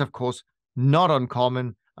 That is, of course, not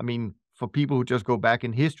uncommon. I mean, for people who just go back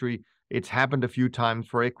in history, it's happened a few times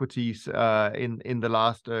for equities in the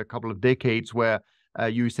last couple of decades where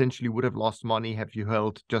you essentially would have lost money have you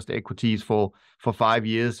held just equities for 5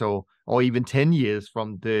 years or even 10 years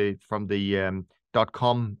from the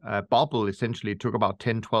 .com bubble. Essentially, it took about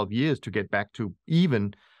 10, 12 years to get back to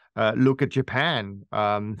even. Look at Japan.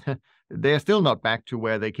 They're still not back to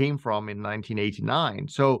where they came from in 1989.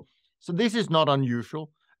 So this is not unusual.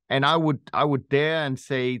 And I would dare and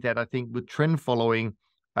say that I think with trend following,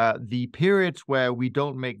 the periods where we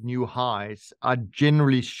don't make new highs are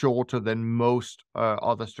generally shorter than most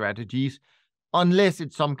other strategies, unless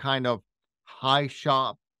it's some kind of high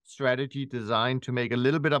sharp strategy designed to make a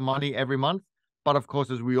little bit of money every month. But of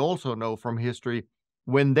course, as we also know from history,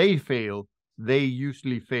 when they fail, they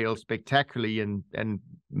usually fail spectacularly, and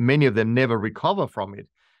many of them never recover from it.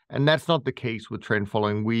 And that's not the case with trend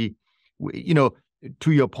following. We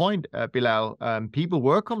to your point, Bilal, people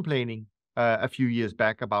were complaining a few years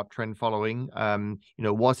back about trend following.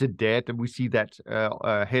 Was it dead? And we see that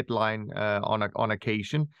headline on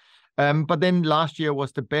occasion. But then last year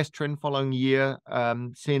was the best trend following year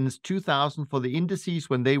since 2000 for the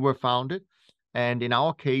indices when they were founded. And in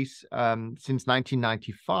our case, since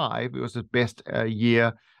 1995, it was the best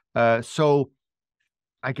year. So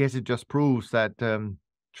I guess it just proves that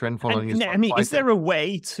trend following is. I mean, is there a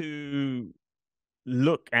way to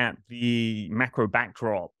look at the macro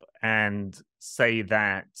backdrop and say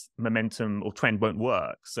that momentum or trend won't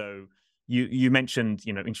work? So you mentioned,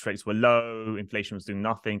 interest rates were low, inflation was doing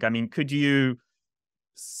nothing. I mean, could you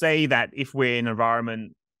say that if we're in an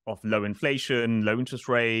environment of low inflation, low interest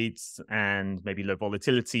rates, and maybe low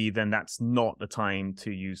volatility, then that's not the time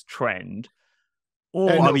to use trend? Or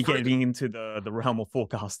are we getting into the realm of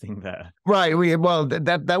forecasting there? Right.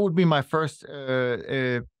 That would be my first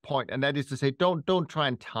point, and that is to say, don't try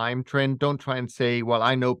and time trend. Don't try and say, well,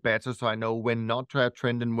 I know better, so I know when not to have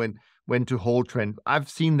trend and when to hold trend. I've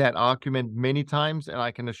seen that argument many times, and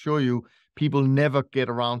I can assure you, people never get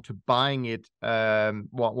around to buying it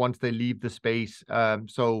once they leave the space.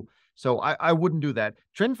 So I wouldn't do that.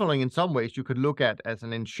 Trend following, in some ways, you could look at as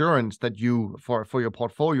an insurance that you for your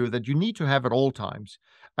portfolio that you need to have at all times.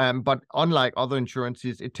 But unlike other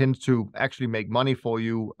insurances, it tends to actually make money for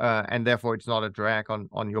you, and therefore it's not a drag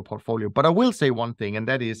on your portfolio. But I will say one thing, and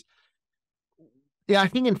that is, I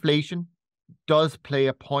think inflation does play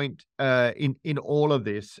a point in all of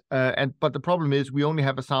this. But the problem is we only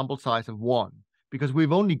have a sample size of one, because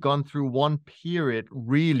we've only gone through one period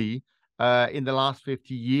really in the last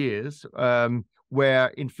 50 years where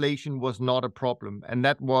inflation was not a problem. And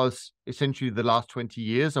that was essentially the last 20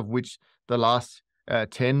 years, of which the last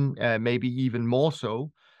 10, maybe even more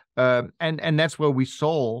so. And that's where we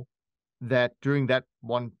saw that during that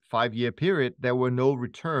 1 5-year period, there were no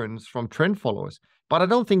returns from trend followers. But I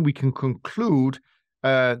don't think we can conclude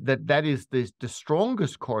that is the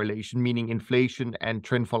strongest correlation, meaning inflation and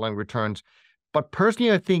trend following returns. But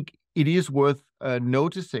personally, I think it is worth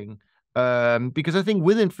noticing because I think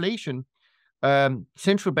with inflation,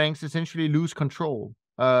 central banks essentially lose control.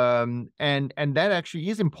 And that actually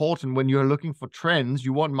is important when you're looking for trends.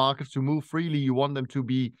 You want markets to move freely. You want them to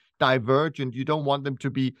be divergent. You don't want them to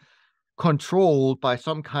be controlled by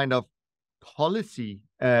some kind of policy,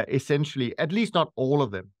 essentially, at least not all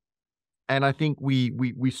of them. And I think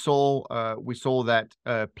we saw that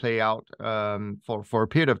play out for a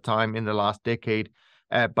period of time in the last decade,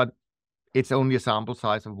 but it's only a sample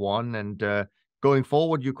size of one. And going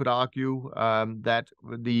forward, you could argue that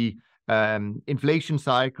the inflation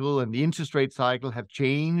cycle and the interest rate cycle have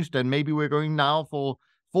changed, and maybe we're going now for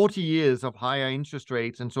 40 years of higher interest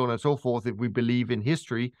rates and so on and so forth, if we believe in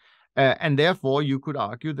history. And therefore, you could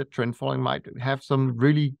argue that trend following might have some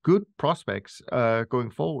really good prospects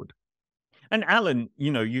going forward. And Alan,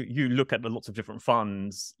 you look at the lots of different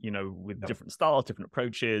funds, with different styles, different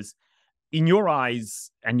approaches. In your eyes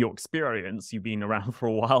and your experience, you've been around for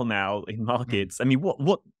a while now in markets. I mean,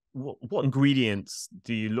 what ingredients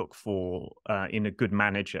do you look for in a good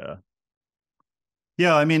manager?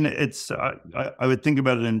 Yeah, I mean, it's I would think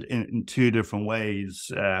about it in two different ways.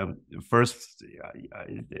 First,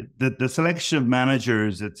 the selection of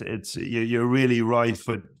managers, you're really rife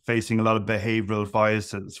with facing a lot of behavioral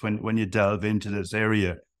biases when you delve into this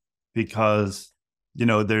area, because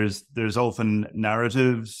there's often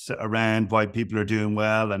narratives around why people are doing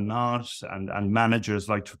well and not, and managers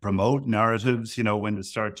like to promote narratives. When they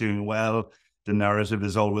start doing well, the narrative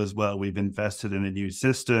is always, well, we've invested in a new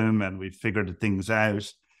system and we've figured things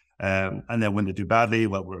out. And then when they do badly,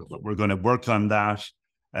 well, we're going to work on that.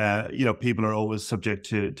 People are always subject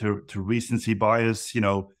to recency bias.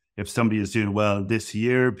 If somebody is doing well this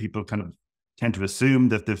year, people kind of tend to assume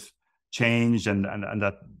that they've changed and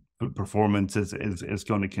that performance is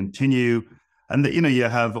going to continue. And you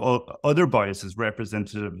have other biases,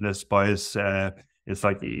 representativeness bias. It's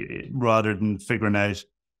like, rather than figuring out,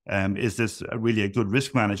 is this really a good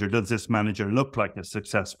risk manager? Does this manager look like a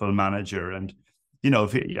successful manager? And,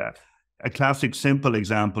 a classic simple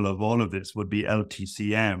example of all of this would be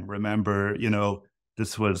LTCM. Remember,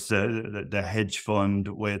 this was the hedge fund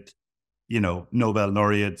with, Nobel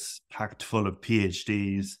laureates packed full of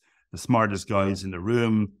PhDs, the smartest guys in the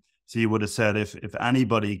room. So you would have said if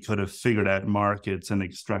anybody could have figured out markets and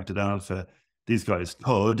extracted alpha, these guys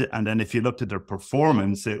could. And then if you looked at their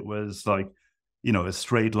performance, it was like, a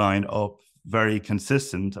straight line up, very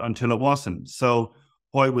consistent, until it wasn't. So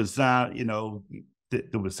why was that?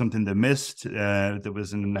 There was something they missed. There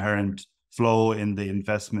was an inherent flaw in the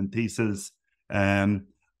investment thesis. And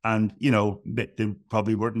they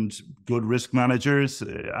probably weren't good risk managers,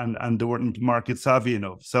 and they weren't market savvy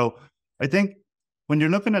enough. So I think when you're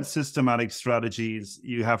looking at systematic strategies,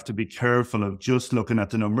 you have to be careful of just looking at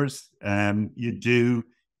the numbers. You do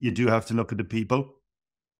have to look at the people.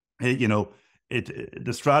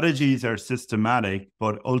 The strategies are systematic,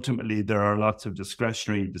 but ultimately there are lots of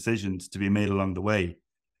discretionary decisions to be made along the way.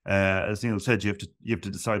 As Niels said, you have to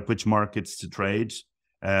decide which markets to trade.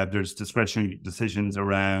 There's discretionary decisions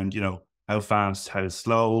around, how fast, how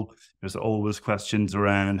slow. There's always questions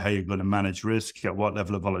around how you're going to manage risk, at what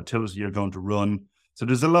level of volatility you're going to run. So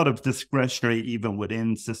there's a lot of discretionary even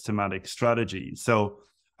within systematic strategy. So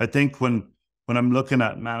I think when I'm looking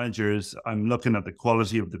at managers, I'm looking at the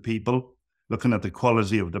quality of the people, looking at the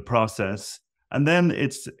quality of the process. And then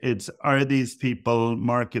it's are these people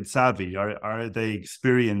market savvy? Are they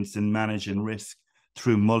experienced in managing risk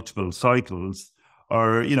through multiple cycles?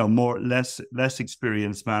 Or, less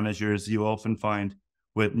experienced managers, you often find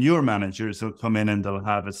with newer managers who'll come in and they'll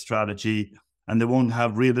have a strategy and they won't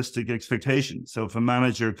have realistic expectations. So if a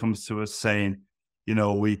manager comes to us saying,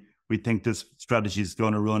 we we think this strategy is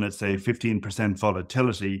going to run at, say, 15%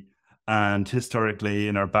 volatility. And historically,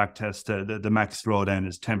 in our back test, the max drawdown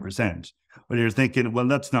is 10%. Well, you're thinking, well,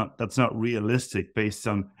 that's not realistic based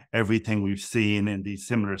on everything we've seen in these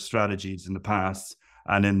similar strategies in the past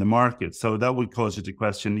and in the market. So that would cause you to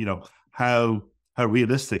question, how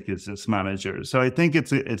realistic is this manager? So I think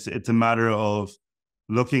it's a matter of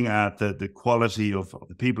looking at the quality of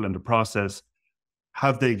the people in the process.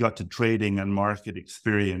 Have they got to trading and market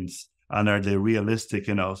experience, and are they realistic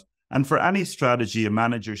enough? And for any strategy, a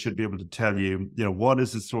manager should be able to tell you, what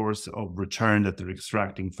is the source of return that they're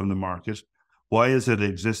extracting from the market? Why has it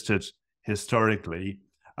existed historically?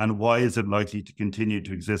 And why is it likely to continue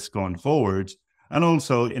to exist going forward? And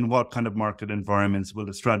also, in what kind of market environments will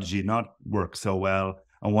the strategy not work so well?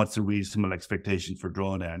 And what's the reasonable expectation for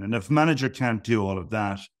drawdown? And if a manager can't do all of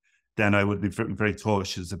that, then I would be very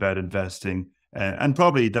cautious about investing. And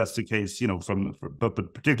probably that's the case,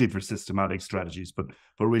 but particularly for systematic strategies, but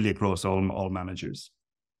really across all managers.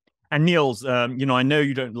 And Niels, I know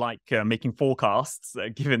you don't like making forecasts,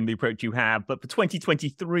 given the approach you have, but for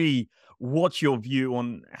 2023, what's your view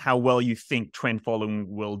on how well you think trend following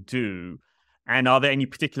will do? And are there any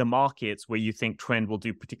particular markets where you think trend will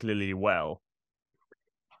do particularly well?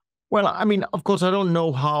 Well, I mean, of course, I don't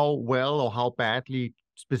know how well or how badly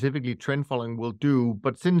specifically trend following will do,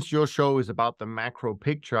 but since your show is about the macro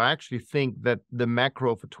picture, I actually think that the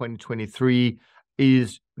macro for 2023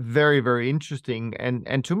 is very, very interesting.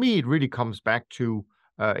 And to me, it really comes back to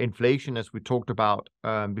inflation, as we talked about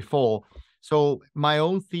before. So my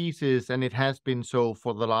own thesis, and it has been so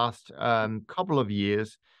for the last couple of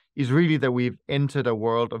years, is really that we've entered a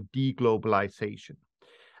world of deglobalization.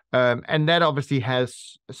 And that obviously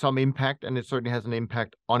has some impact, and it certainly has an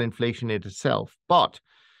impact on inflation itself. But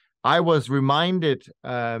I was reminded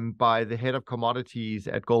by the head of commodities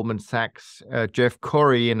at Goldman Sachs, Jeff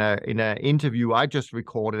Curry, in an interview I just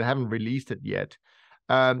recorded, I haven't released it yet,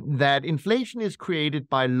 that inflation is created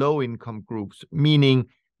by low-income groups, meaning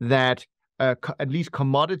that at least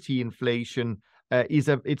commodity inflation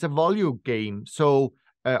it's a volume game. So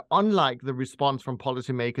unlike the response from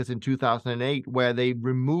policymakers in 2008, where they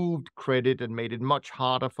removed credit and made it much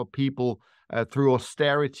harder for people through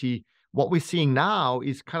austerity, what we're seeing now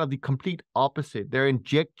is kind of the complete opposite. They're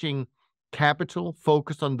injecting capital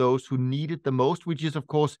focused on those who need it the most, which is, of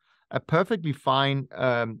course, a perfectly fine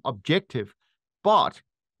objective. But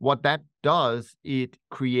what that does, it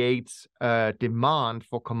creates demand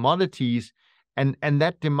for commodities, and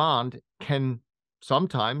that demand can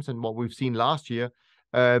sometimes, and what we've seen last year,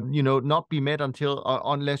 not be met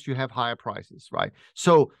unless you have higher prices, right?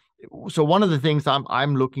 So one of the things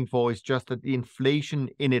I'm looking for is just that the inflation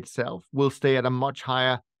in itself will stay at a much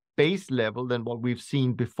higher base level than what we've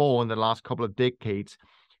seen before in the last couple of decades.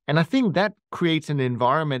 And I think that creates an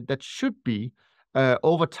environment that should be,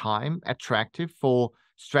 over time, attractive for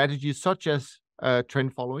strategies such as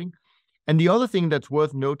trend following. And the other thing that's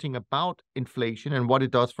worth noting about inflation and what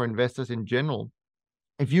it does for investors in general,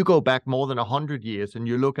 if you go back more than 100 years and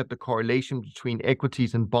you look at the correlation between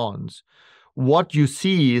equities and bonds, what you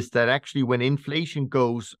see is that actually when inflation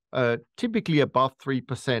goes typically above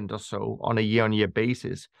 3% or so on a year-on-year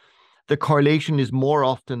basis, the correlation is more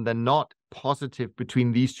often than not positive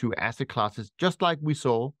between these two asset classes, just like we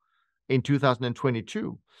saw in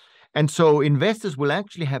 2022. And so investors will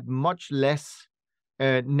actually have much less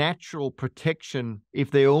natural protection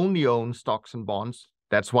if they only own stocks and bonds.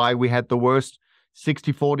 That's why we had the worst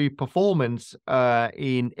 60-40 performance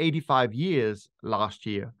in 85 years last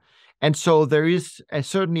year. And so there is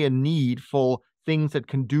certainly a need for things that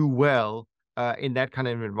can do well in that kind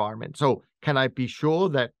of environment. So can I be sure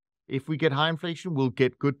that if we get high inflation, we'll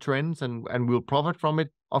get good trends and we'll profit from it?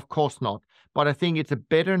 Of course not. But I think it's a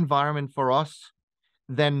better environment for us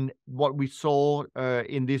than what we saw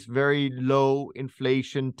in this very low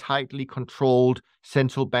inflation, tightly controlled,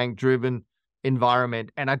 central bank driven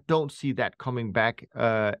environment. And I don't see that coming back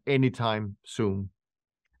anytime soon.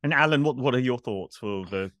 And Alan, what are your thoughts for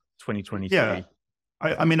the 2023? Yeah,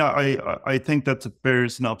 I think that's a fair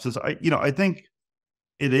synopsis. I think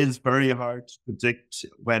it is very hard to predict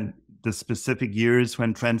when the specific years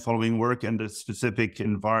when trend following work and the specific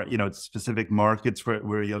specific markets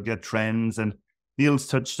where you'll get trends. And Niels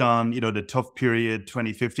touched on, the tough period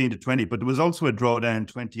 2015 to 20, but there was also a drawdown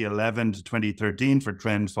 2011 to 2013 for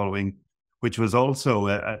trend following, which was also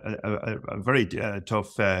a very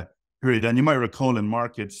tough period. And you might recall in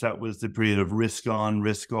markets, that was the period of risk on,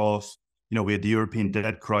 risk off. We had the European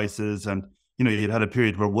debt crisis, and, you'd had a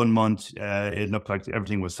period where 1 month it looked like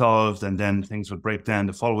everything was solved, and then things would break down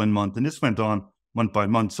the following month. And this went on month by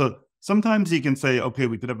month. So sometimes you can say, okay,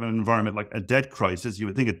 we could have an environment like a debt crisis. You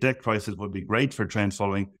would think a debt crisis would be great for trend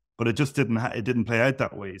following, but it just didn't play out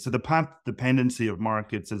that way. So the path dependency of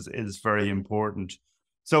markets is very important.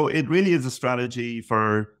 So it really is a strategy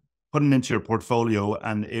for putting into your portfolio,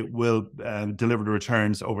 and it will deliver the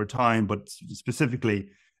returns over time, but specifically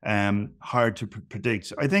hard to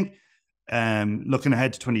predict. I think looking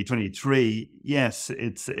ahead to 2023, yes,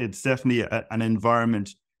 it's definitely an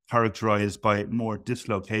environment characterized by more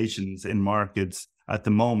dislocations in markets at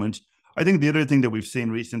the moment. I think the other thing that we've seen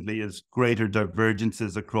recently is greater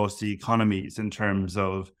divergences across the economies in terms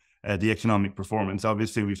of the economic performance.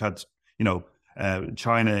 Obviously, we've had,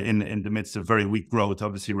 China in the midst of very weak growth,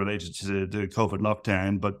 obviously related to the COVID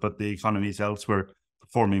lockdown, but the economies elsewhere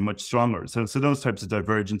performing much stronger. So those types of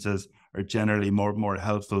divergences are generally more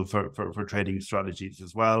helpful for trading strategies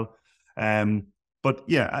as well. But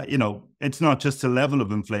yeah, it's not just the level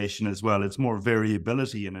of inflation as well. It's more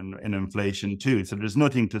variability in inflation too. So there's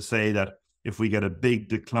nothing to say that if we get a big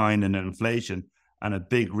decline in inflation and a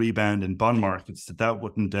big rebound in bond markets, that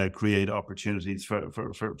wouldn't create opportunities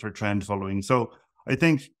for trend following. So I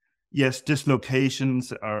think, yes,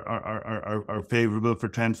 dislocations are favorable for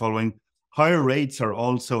trend following. Higher rates are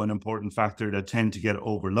also an important factor that tend to get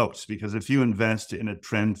overlooked, because if you invest in a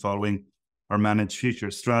trend following or managed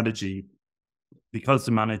future strategy, because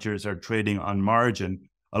the managers are trading on margin,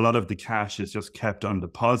 a lot of the cash is just kept on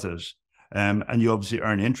deposit. And you obviously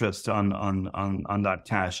earn interest on that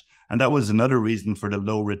cash. And that was another reason for the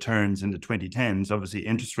low returns in the 2010s. Obviously,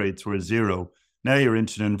 interest rates were zero. Now you're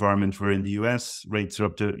into an environment where in the US, rates are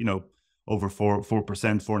up to, over 4%,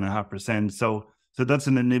 4.5%. So that's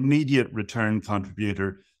an immediate return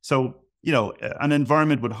contributor. So, an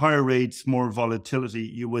environment with higher rates, more volatility,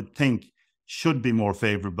 you would think should be more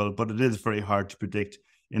favorable, but it is very hard to predict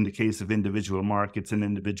in the case of individual markets in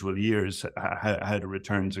individual years, how the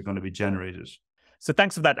returns are going to be generated. So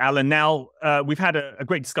thanks for that, Alan. Now, we've had a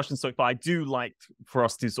great discussion so far. I do like for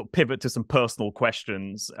us to sort of pivot to some personal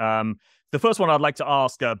questions. The first one I'd like to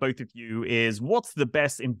ask both of you is, what's the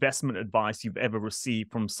best investment advice you've ever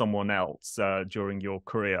received from someone else during your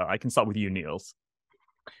career? I can start with you, Niels.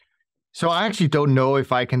 So I actually don't know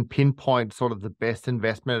if I can pinpoint sort of the best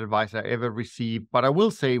investment advice I ever received, but I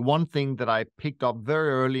will say one thing that I picked up very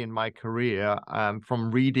early in my career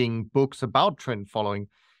from reading books about trend following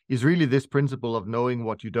is really this principle of knowing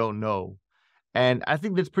what you don't know. And I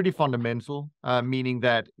think that's pretty fundamental, meaning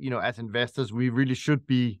that, as investors, we really should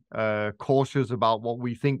be cautious about what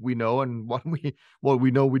we think we know and what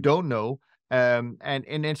we know we don't know. And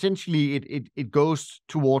essentially it goes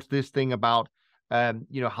towards this thing about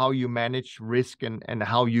how you manage risk and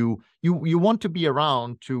how you want to be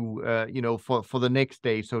around to, for the next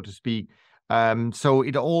day, so to speak. So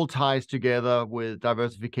it all ties together with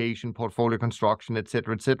diversification, portfolio construction, et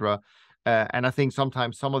cetera, et cetera. And I think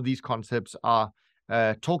sometimes some of these concepts are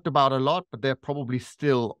talked about a lot, but they're probably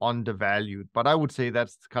still undervalued. But I would say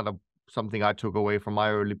that's kind of something I took away from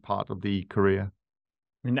my early part of the career.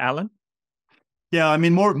 And Alan? Yeah, I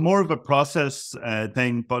mean, more of a process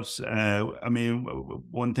thing, but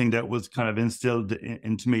one thing that was kind of instilled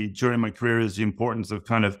into me during my career is the importance of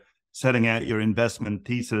kind of setting out your investment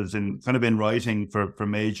thesis and kind of in writing for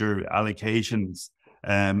major allocations.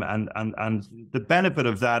 And the benefit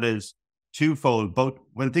of that is twofold. Both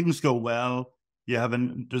when things go well,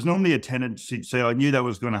 there's normally a tendency to say, I knew that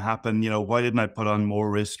was going to happen. Why didn't I put on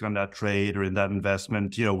more risk on that trade or in that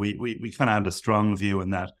investment? We kind of had a strong view in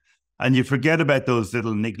that. And you forget about those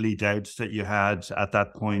little niggly doubts that you had at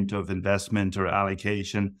that point of investment or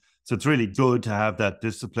allocation. So it's really good to have that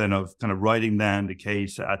discipline of kind of writing down the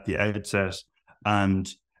case at the outset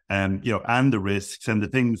and the risks and the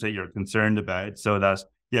things that you're concerned about, so that,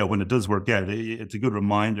 when it does work out, it's a good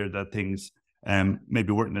reminder that things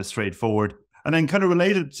maybe weren't as straightforward. And then kind of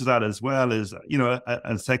related to that as well is,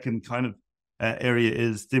 a second kind of area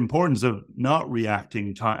is the importance of not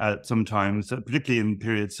reacting sometimes, particularly in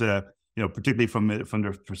periods, particularly from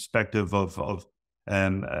the perspective of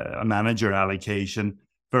a manager allocation.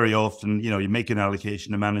 Very often, you make an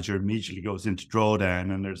allocation, the manager immediately goes into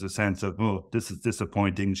drawdown, and there's a sense of, oh, this is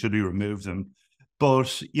disappointing. Should we remove them?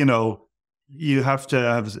 But, you have to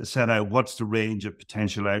have set out what's the range of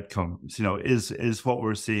potential outcomes. Is what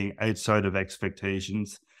we're seeing outside of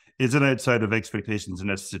expectations? Is it outside of expectations in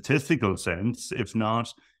a statistical sense? If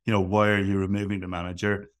not, why are you removing the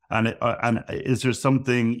manager? And is there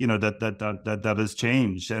something that has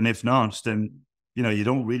changed? And if not, then you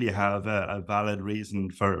don't really have a valid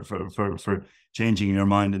reason for changing your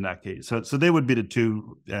mind in that case. So they would be the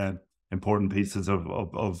two important pieces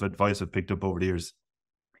of advice I've picked up over the years.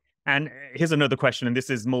 And here's another question, and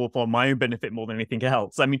this is more for my own benefit more than anything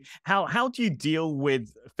else. I mean, how do you deal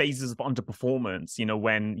with phases of underperformance? You know,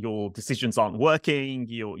 when your decisions aren't working,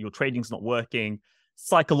 your trading's not working.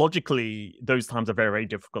 Psychologically, those times are very, very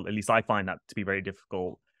difficult. At least I find that to be very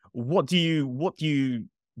difficult. What do you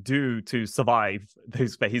do to survive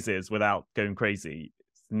those phases without going crazy?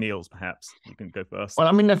 Niels, perhaps you can go first. Well,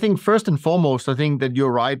 I mean, I think first and foremost, I think that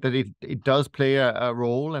you're right that it does play a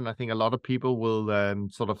role, and I think a lot of people will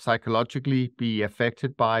sort of psychologically be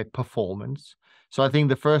affected by performance. So I think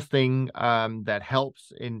the first thing that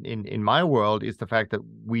helps in my world is the fact that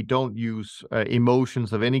we don't use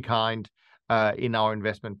emotions of any kind in our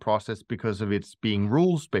investment process because of its being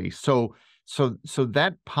rules based. So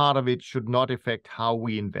that part of it should not affect how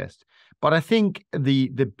we invest. But I think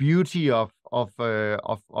the beauty of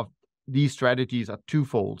these strategies are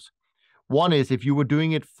twofold. One is if you were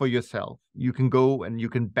doing it for yourself, you can go and you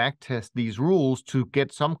can backtest these rules to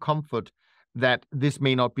get some comfort that this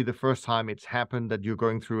may not be the first time it's happened that you're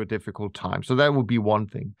going through a difficult time. So that would be one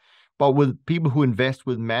thing. But with people who invest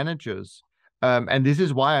with managers, and this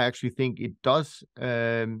is why I actually think it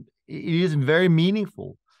is very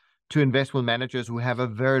meaningful to invest with managers who have a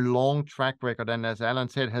very long track record and, as Alan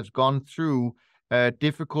said, has gone through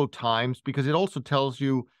difficult times, because it also tells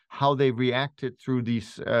you how they reacted through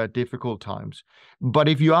these difficult times. But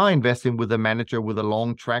if you are investing with a manager with a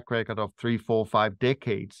long track record of 3, 4, 5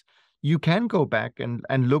 decades, you can go back and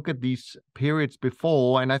look at these periods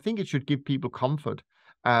before, and I think it should give people comfort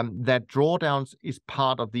that drawdowns is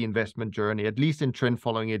part of the investment journey. At least in trend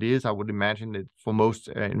following it is. I would imagine that for most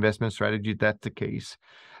investment strategies, that's the case.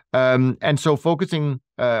 And so focusing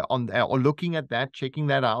on or looking at that, checking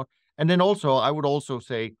that out. And then also, I would also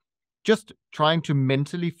say, just trying to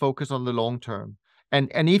mentally focus on the long term.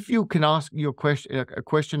 And if you can ask your a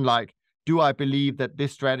question like, do I believe that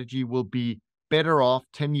this strategy will be better off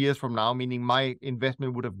 10 years from now, meaning my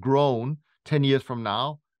investment would have grown 10 years from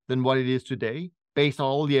now than what it is today, based on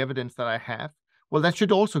all the evidence that I have? Well, that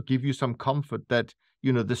should also give you some comfort that,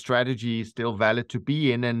 you know, the strategy is still valid to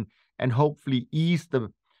be in, and hopefully ease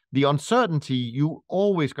the uncertainty you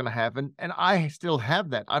always going to have. And I still have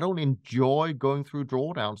that. I don't enjoy going through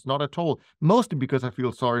drawdowns, not at all. Mostly because I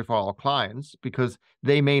feel sorry for our clients, because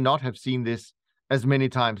they may not have seen this as many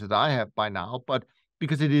times as I have by now, but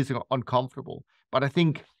because it is uncomfortable. But I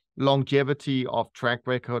think longevity of track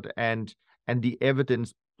record and the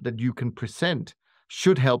evidence that you can present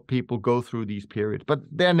should help people go through these periods. But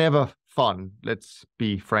they're never fun. Let's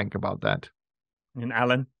be frank about that. And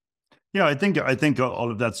Alan? Yeah, I think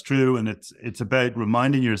all of that's true, and it's about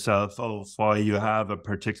reminding yourself of why you have a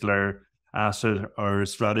particular asset or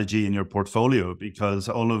strategy in your portfolio, because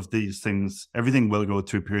all of these things, everything will go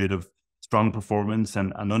through a period of strong performance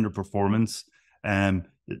and underperformance.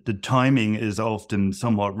 The timing is often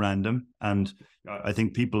somewhat random, and I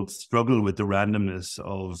think people struggle with the randomness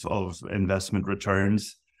of investment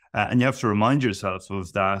returns, and you have to remind yourself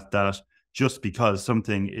of that just because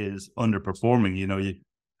something is underperforming,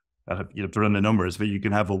 you have to run the numbers, but you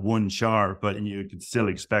can have a 1 sharp, but you can still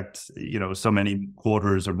expect, so many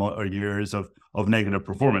quarters or years of negative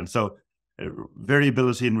performance. So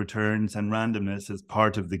variability in returns and randomness is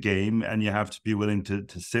part of the game, and you have to be willing to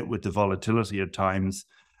sit with the volatility at times.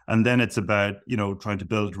 And then it's about, trying to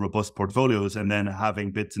build robust portfolios, and then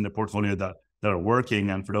having bits in the portfolio that are working.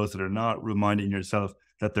 And for those that are not, reminding yourself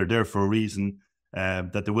that they're there for a reason,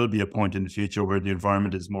 that there will be a point in the future where the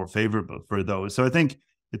environment is more favorable for those. So I think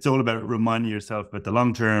it's all about reminding yourself about the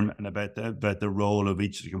long term and about the role of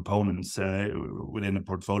each of the components within a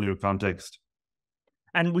portfolio context.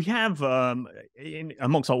 And we have,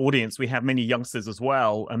 amongst our audience, we have many youngsters as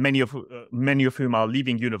well, and many of whom are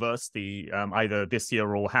leaving university either this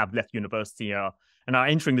year or have left university and are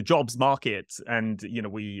entering the jobs market. And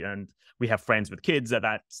we have friends with kids at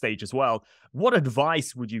that stage as well. What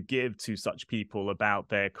advice would you give to such people about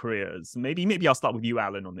their careers? Maybe I'll start with you,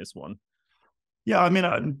 Alan, on this one. Yeah, I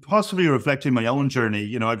mean, possibly reflecting my own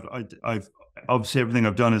journey. I've obviously everything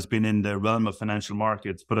I've done has been in the realm of financial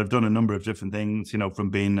markets, but I've done a number of different things. From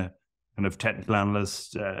being a kind of technical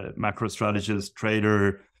analyst, macro strategist,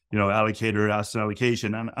 trader, allocator, asset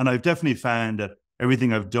allocation, and I've definitely found that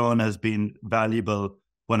everything I've done has been valuable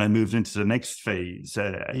when I moved into the next phase,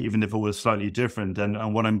 even if it was slightly different.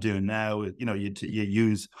 And what I'm doing now, you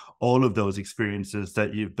use all of those experiences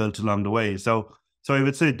that you've built along the way. So I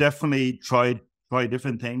would say definitely try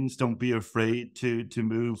different things. Don't be afraid to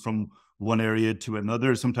move from one area to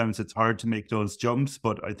another. Sometimes it's hard to make those jumps,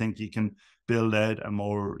 but I think you can build out a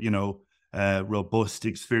more, robust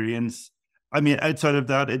experience. I mean, outside of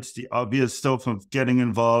that, it's the obvious stuff of getting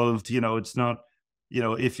involved. It's not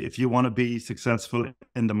if you want to be successful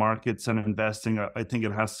in the markets and investing, I think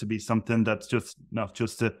it has to be something that's just not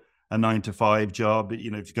just a 9-to-5 job. If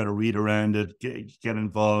you've got to read around it, get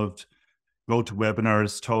involved, go to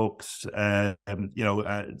webinars, talks,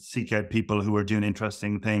 seek out people who are doing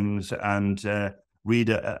interesting things, and read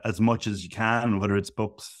as much as you can, whether it's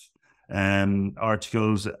books,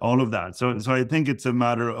 articles, all of that. So I think it's a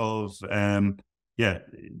matter of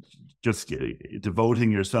just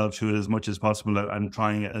devoting yourself to it as much as possible and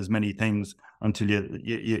trying as many things until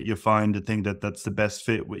you find the thing that's the best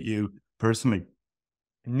fit with you personally.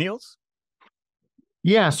 Niels?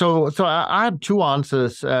 Yeah, so I have two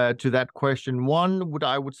answers to that question. One,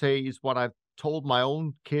 I would say, is what I've told my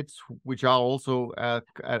own kids, which are also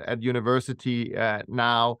at university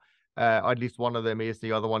now, or at least one of them is,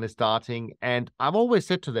 the other one is starting. And I've always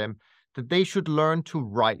said to them that they should learn to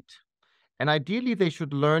write. And ideally, they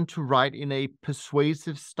should learn to write in a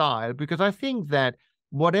persuasive style, because I think that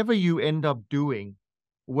whatever you end up doing,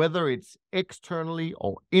 whether it's externally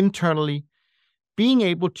or internally, being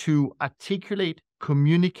able to articulate,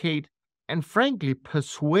 communicate, and frankly,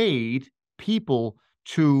 persuade people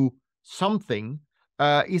to something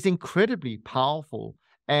is incredibly powerful.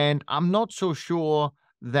 And I'm not so sure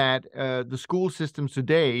that the school systems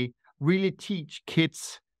today really teach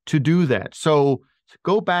kids to do that. So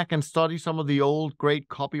go back and study some of the old great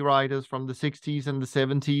copywriters from the 60s and the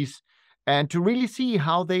 70s, and to really see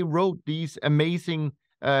how they wrote these amazing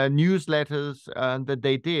newsletters that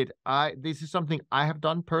they did. This is something I have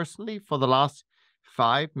done personally for the last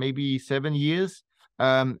 5, maybe 7 years,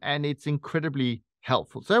 and it's incredibly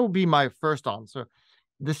helpful. So that would be my first answer.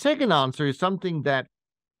 The second answer is something that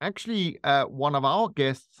actually one of our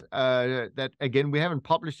guests, that again, we haven't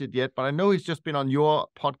published it yet, but I know he's just been on your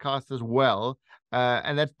podcast as well,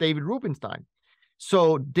 and that's David Rubenstein.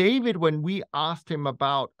 So David, when we asked him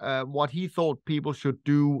about what he thought people should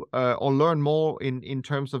do or learn more in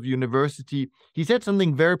terms of university, he said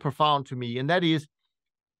something very profound to me, and that is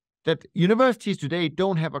that universities today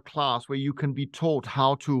don't have a class where you can be taught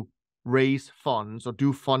how to raise funds or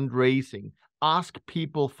do fundraising, ask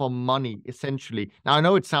people for money, essentially. Now, I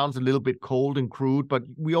know it sounds a little bit cold and crude, but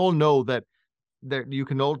we all know that you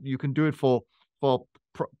can do it for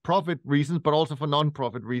profit reasons, but also for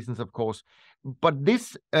non-profit reasons, of course. But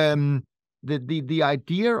this the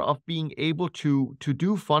idea of being able to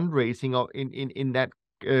do fundraising or in that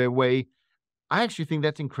way, I actually think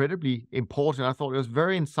that's incredibly important. I thought it was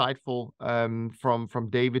very insightful from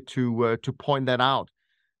David to point that out,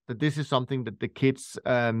 that this is something that the kids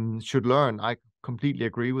should learn. I completely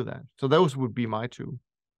agree with that. So those would be my two.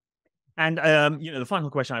 And the final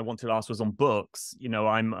question I wanted to ask was on books.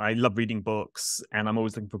 I love reading books, and I'm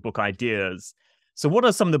always looking for book ideas. So what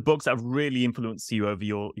are some of the books that have really influenced you over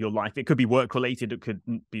your life? It could be work related, it could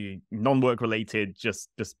be non-work related, just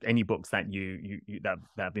any books that you that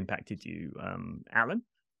have impacted you. Alan?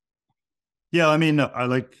 Yeah, I mean, I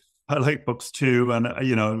like books too, and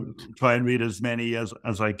try and read as many as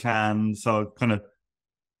I can. So kind of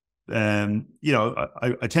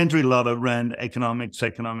I tend to read a lot around economics,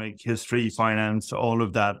 economic history, finance, all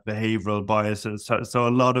of that, behavioral biases. So a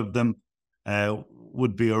lot of them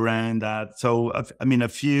would be around that. So, I mean, a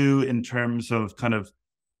few in terms of kind of,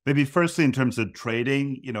 maybe firstly in terms of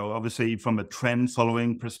trading, obviously from a trend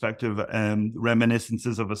following perspective,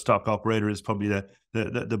 Reminiscences of a Stock Operator is probably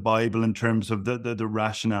the Bible in terms of the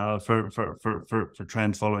rationale for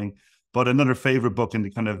trend following. But another favorite book in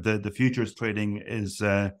the kind of the futures trading is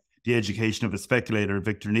The Education of a Speculator,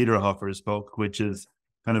 Victor Niederhofer's book, which is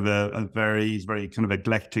kind of a very, very kind of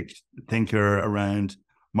eclectic thinker around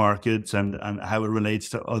markets and how it relates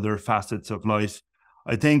to other facets of life.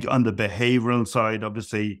 I think on the behavioral side,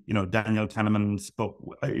 obviously, Daniel Kahneman's book,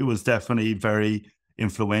 it was definitely very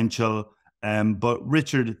influential. But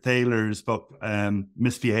Richard Thaler's book,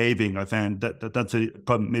 Misbehaving, I found that's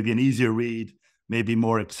maybe an easier read, maybe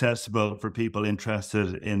more accessible for people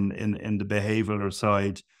interested in the behavioral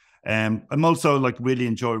side. I'm also really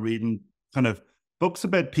enjoy reading kind of books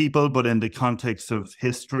about people, but in the context of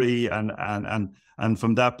history and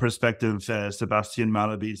from that perspective, Sebastian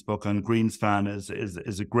Malaby's book on Greenspan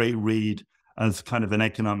is a great read as kind of an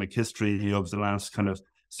economic history of the last kind of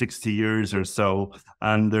 60 years or so.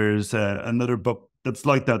 And there's another book that's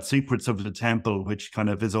like that, Secrets of the Temple, which kind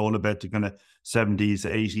of is all about the kind of 70s,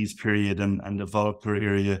 80s period and the Volcker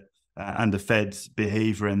era and the Fed's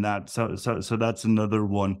behavior in that. So that's another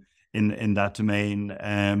one in that domain.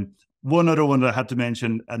 One other one that I had to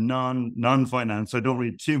mention, a non-finance. I don't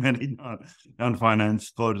read too many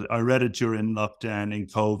non-finance, but I read it during lockdown in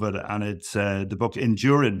COVID, and it's the book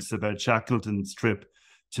Endurance, about Shackleton's trip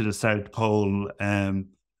to the South Pole. And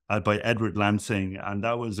by Edward Lansing, and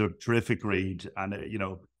that was a terrific read. And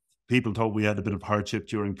people thought we had a bit of hardship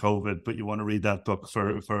during COVID, but you want to read that book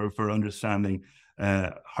for understanding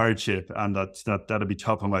hardship, and that'll be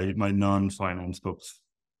top of my non-finance books.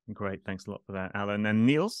 Great, thanks a lot for that, Alan. And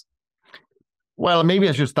Niels? Well, maybe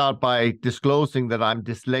I should start by disclosing that I'm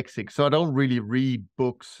dyslexic, so I don't really read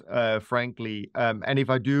books, frankly. And if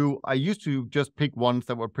I do, I used to just pick ones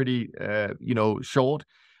that were pretty, short.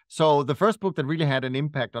 So the first book that really had an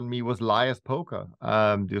impact on me was Liar's Poker.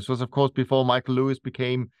 This was, of course, before Michael Lewis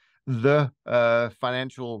became the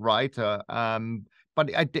financial writer. But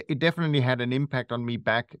it definitely had an impact on me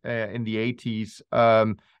back in the 80s,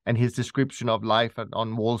 and his description of life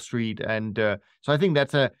on Wall Street. And so I think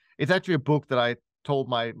it's actually a book that I told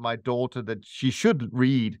my daughter that she should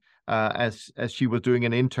read as she was doing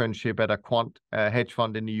an internship at a quant hedge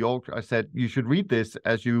fund in New York. I said, you should read this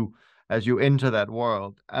as you enter that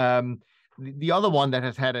world. The other one that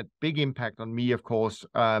has had a big impact on me, of course,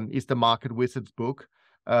 is the Market Wizards book.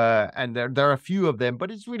 And there are a few of them,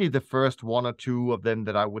 but it's really the first one or two of them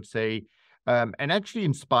that I would say, and actually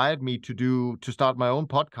inspired me to start my own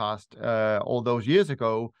podcast all those years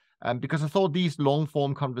ago, because I thought these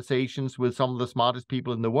long-form conversations with some of the smartest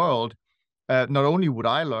people in the world, not only would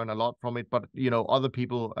I learn a lot from it, but other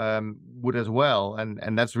people would as well,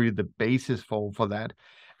 and that's really the basis for that.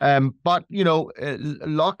 But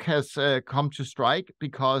luck has come to strike,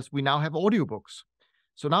 because we now have audiobooks.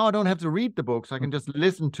 So now I don't have to read the books. I can just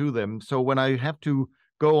listen to them. So when I have to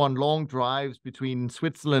go on long drives between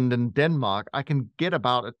Switzerland and Denmark, I can get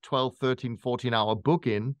about a 12, 13, 14-hour book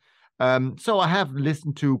in. So I have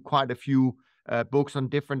listened to quite a few books on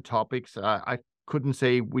different topics. I couldn't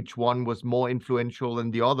say which one was more influential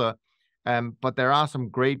than the other, but there are some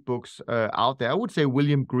great books out there. I would say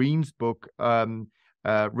William Green's book,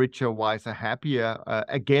 Richer, Wiser, Happier,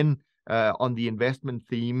 again, on the investment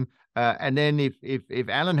theme. And then if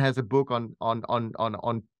Alan has a book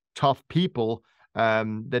on tough people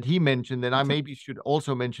that he mentioned, then I maybe should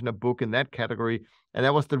also mention a book in that category. And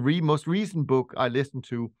that was the most recent book I listened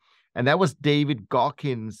to, and that was David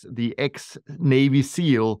Goggins, the ex-Navy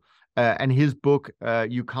SEAL, and his book,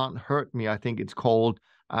 You Can't Hurt Me, I think it's called.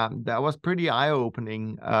 That was pretty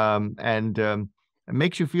eye-opening, and it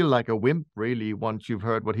makes you feel like a wimp, really, once you've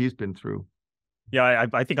heard what he's been through. Yeah,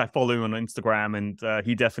 I think I follow him on Instagram, and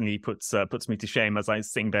he definitely puts me to shame as I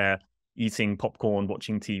sitting there eating popcorn,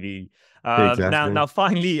 watching TV. Exactly. Now,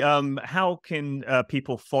 finally, how can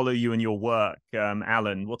people follow you and your work,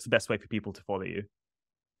 Alan? What's the best way for people to follow you?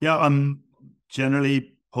 Yeah, I'm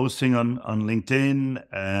generally posting on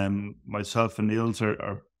LinkedIn. Myself and Niels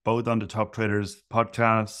are both on the Top Traders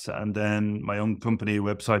podcast, and then my own company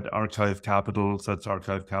website, Archive Capital. So that's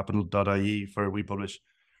archivecapital.ie, where we publish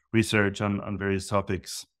research on various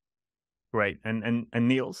topics. Great. And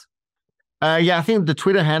Niels? Yeah, I think the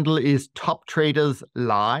Twitter handle is Top Traders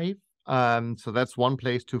Live. So that's one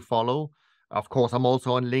place to follow. Of course, I'm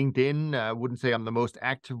also on LinkedIn. I wouldn't say I'm the most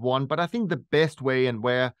active one, but I think the best way, and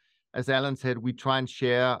where, as Alan said, we try and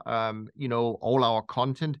share, all our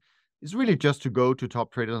content, is really just to go to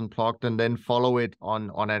Top Traders Unplugged and then follow it on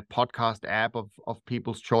a podcast app of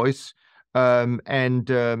people's choice.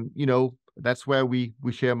 That's where we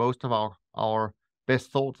share most of our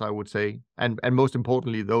best thoughts, I would say, and most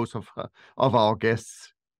importantly, those of our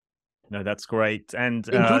guests. No, that's great, and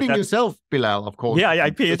including yourself, Bilal, of course. Yeah, I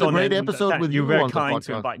appeared it's on a great episode with you. You were very on kind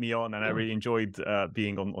to invite me on, and I really enjoyed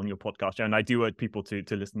being on your podcast. And I do urge people to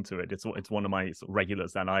listen to it. It's one of my sort of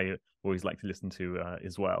regulars, and I always like to listen to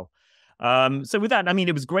as well. So with that, I mean,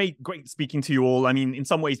 it was great speaking to you all. I mean, in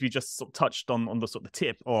some ways, we just sort of touched on the sort of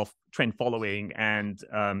tip of trend following, and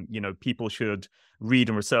people should read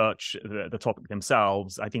and research the topic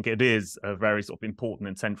themselves. I think it is a very sort of important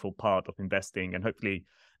and central part of investing, and hopefully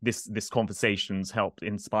this conversation's helped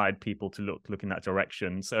inspired people to look in that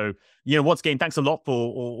direction. So, once again, thanks a lot for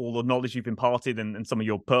all the knowledge you've imparted and some of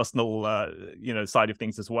your personal, side of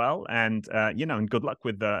things as well. And, and good luck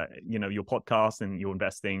with, your podcast and your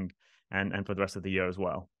investing and for the rest of the year as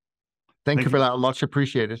well. Thank you for that. Much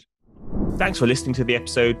appreciated. Thanks for listening to the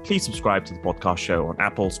episode. Please subscribe to the podcast show on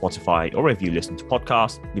Apple, Spotify, or wherever you listen to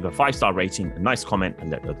podcasts. Leave a 5-star rating, a nice comment, and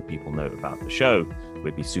let other people know about the show.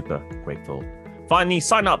 We'd be super grateful. Finally,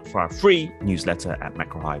 sign up for our free newsletter at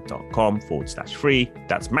macrohive.com/free.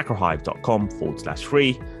 That's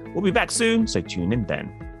macrohive.com/free. We'll be back soon, so tune in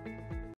then.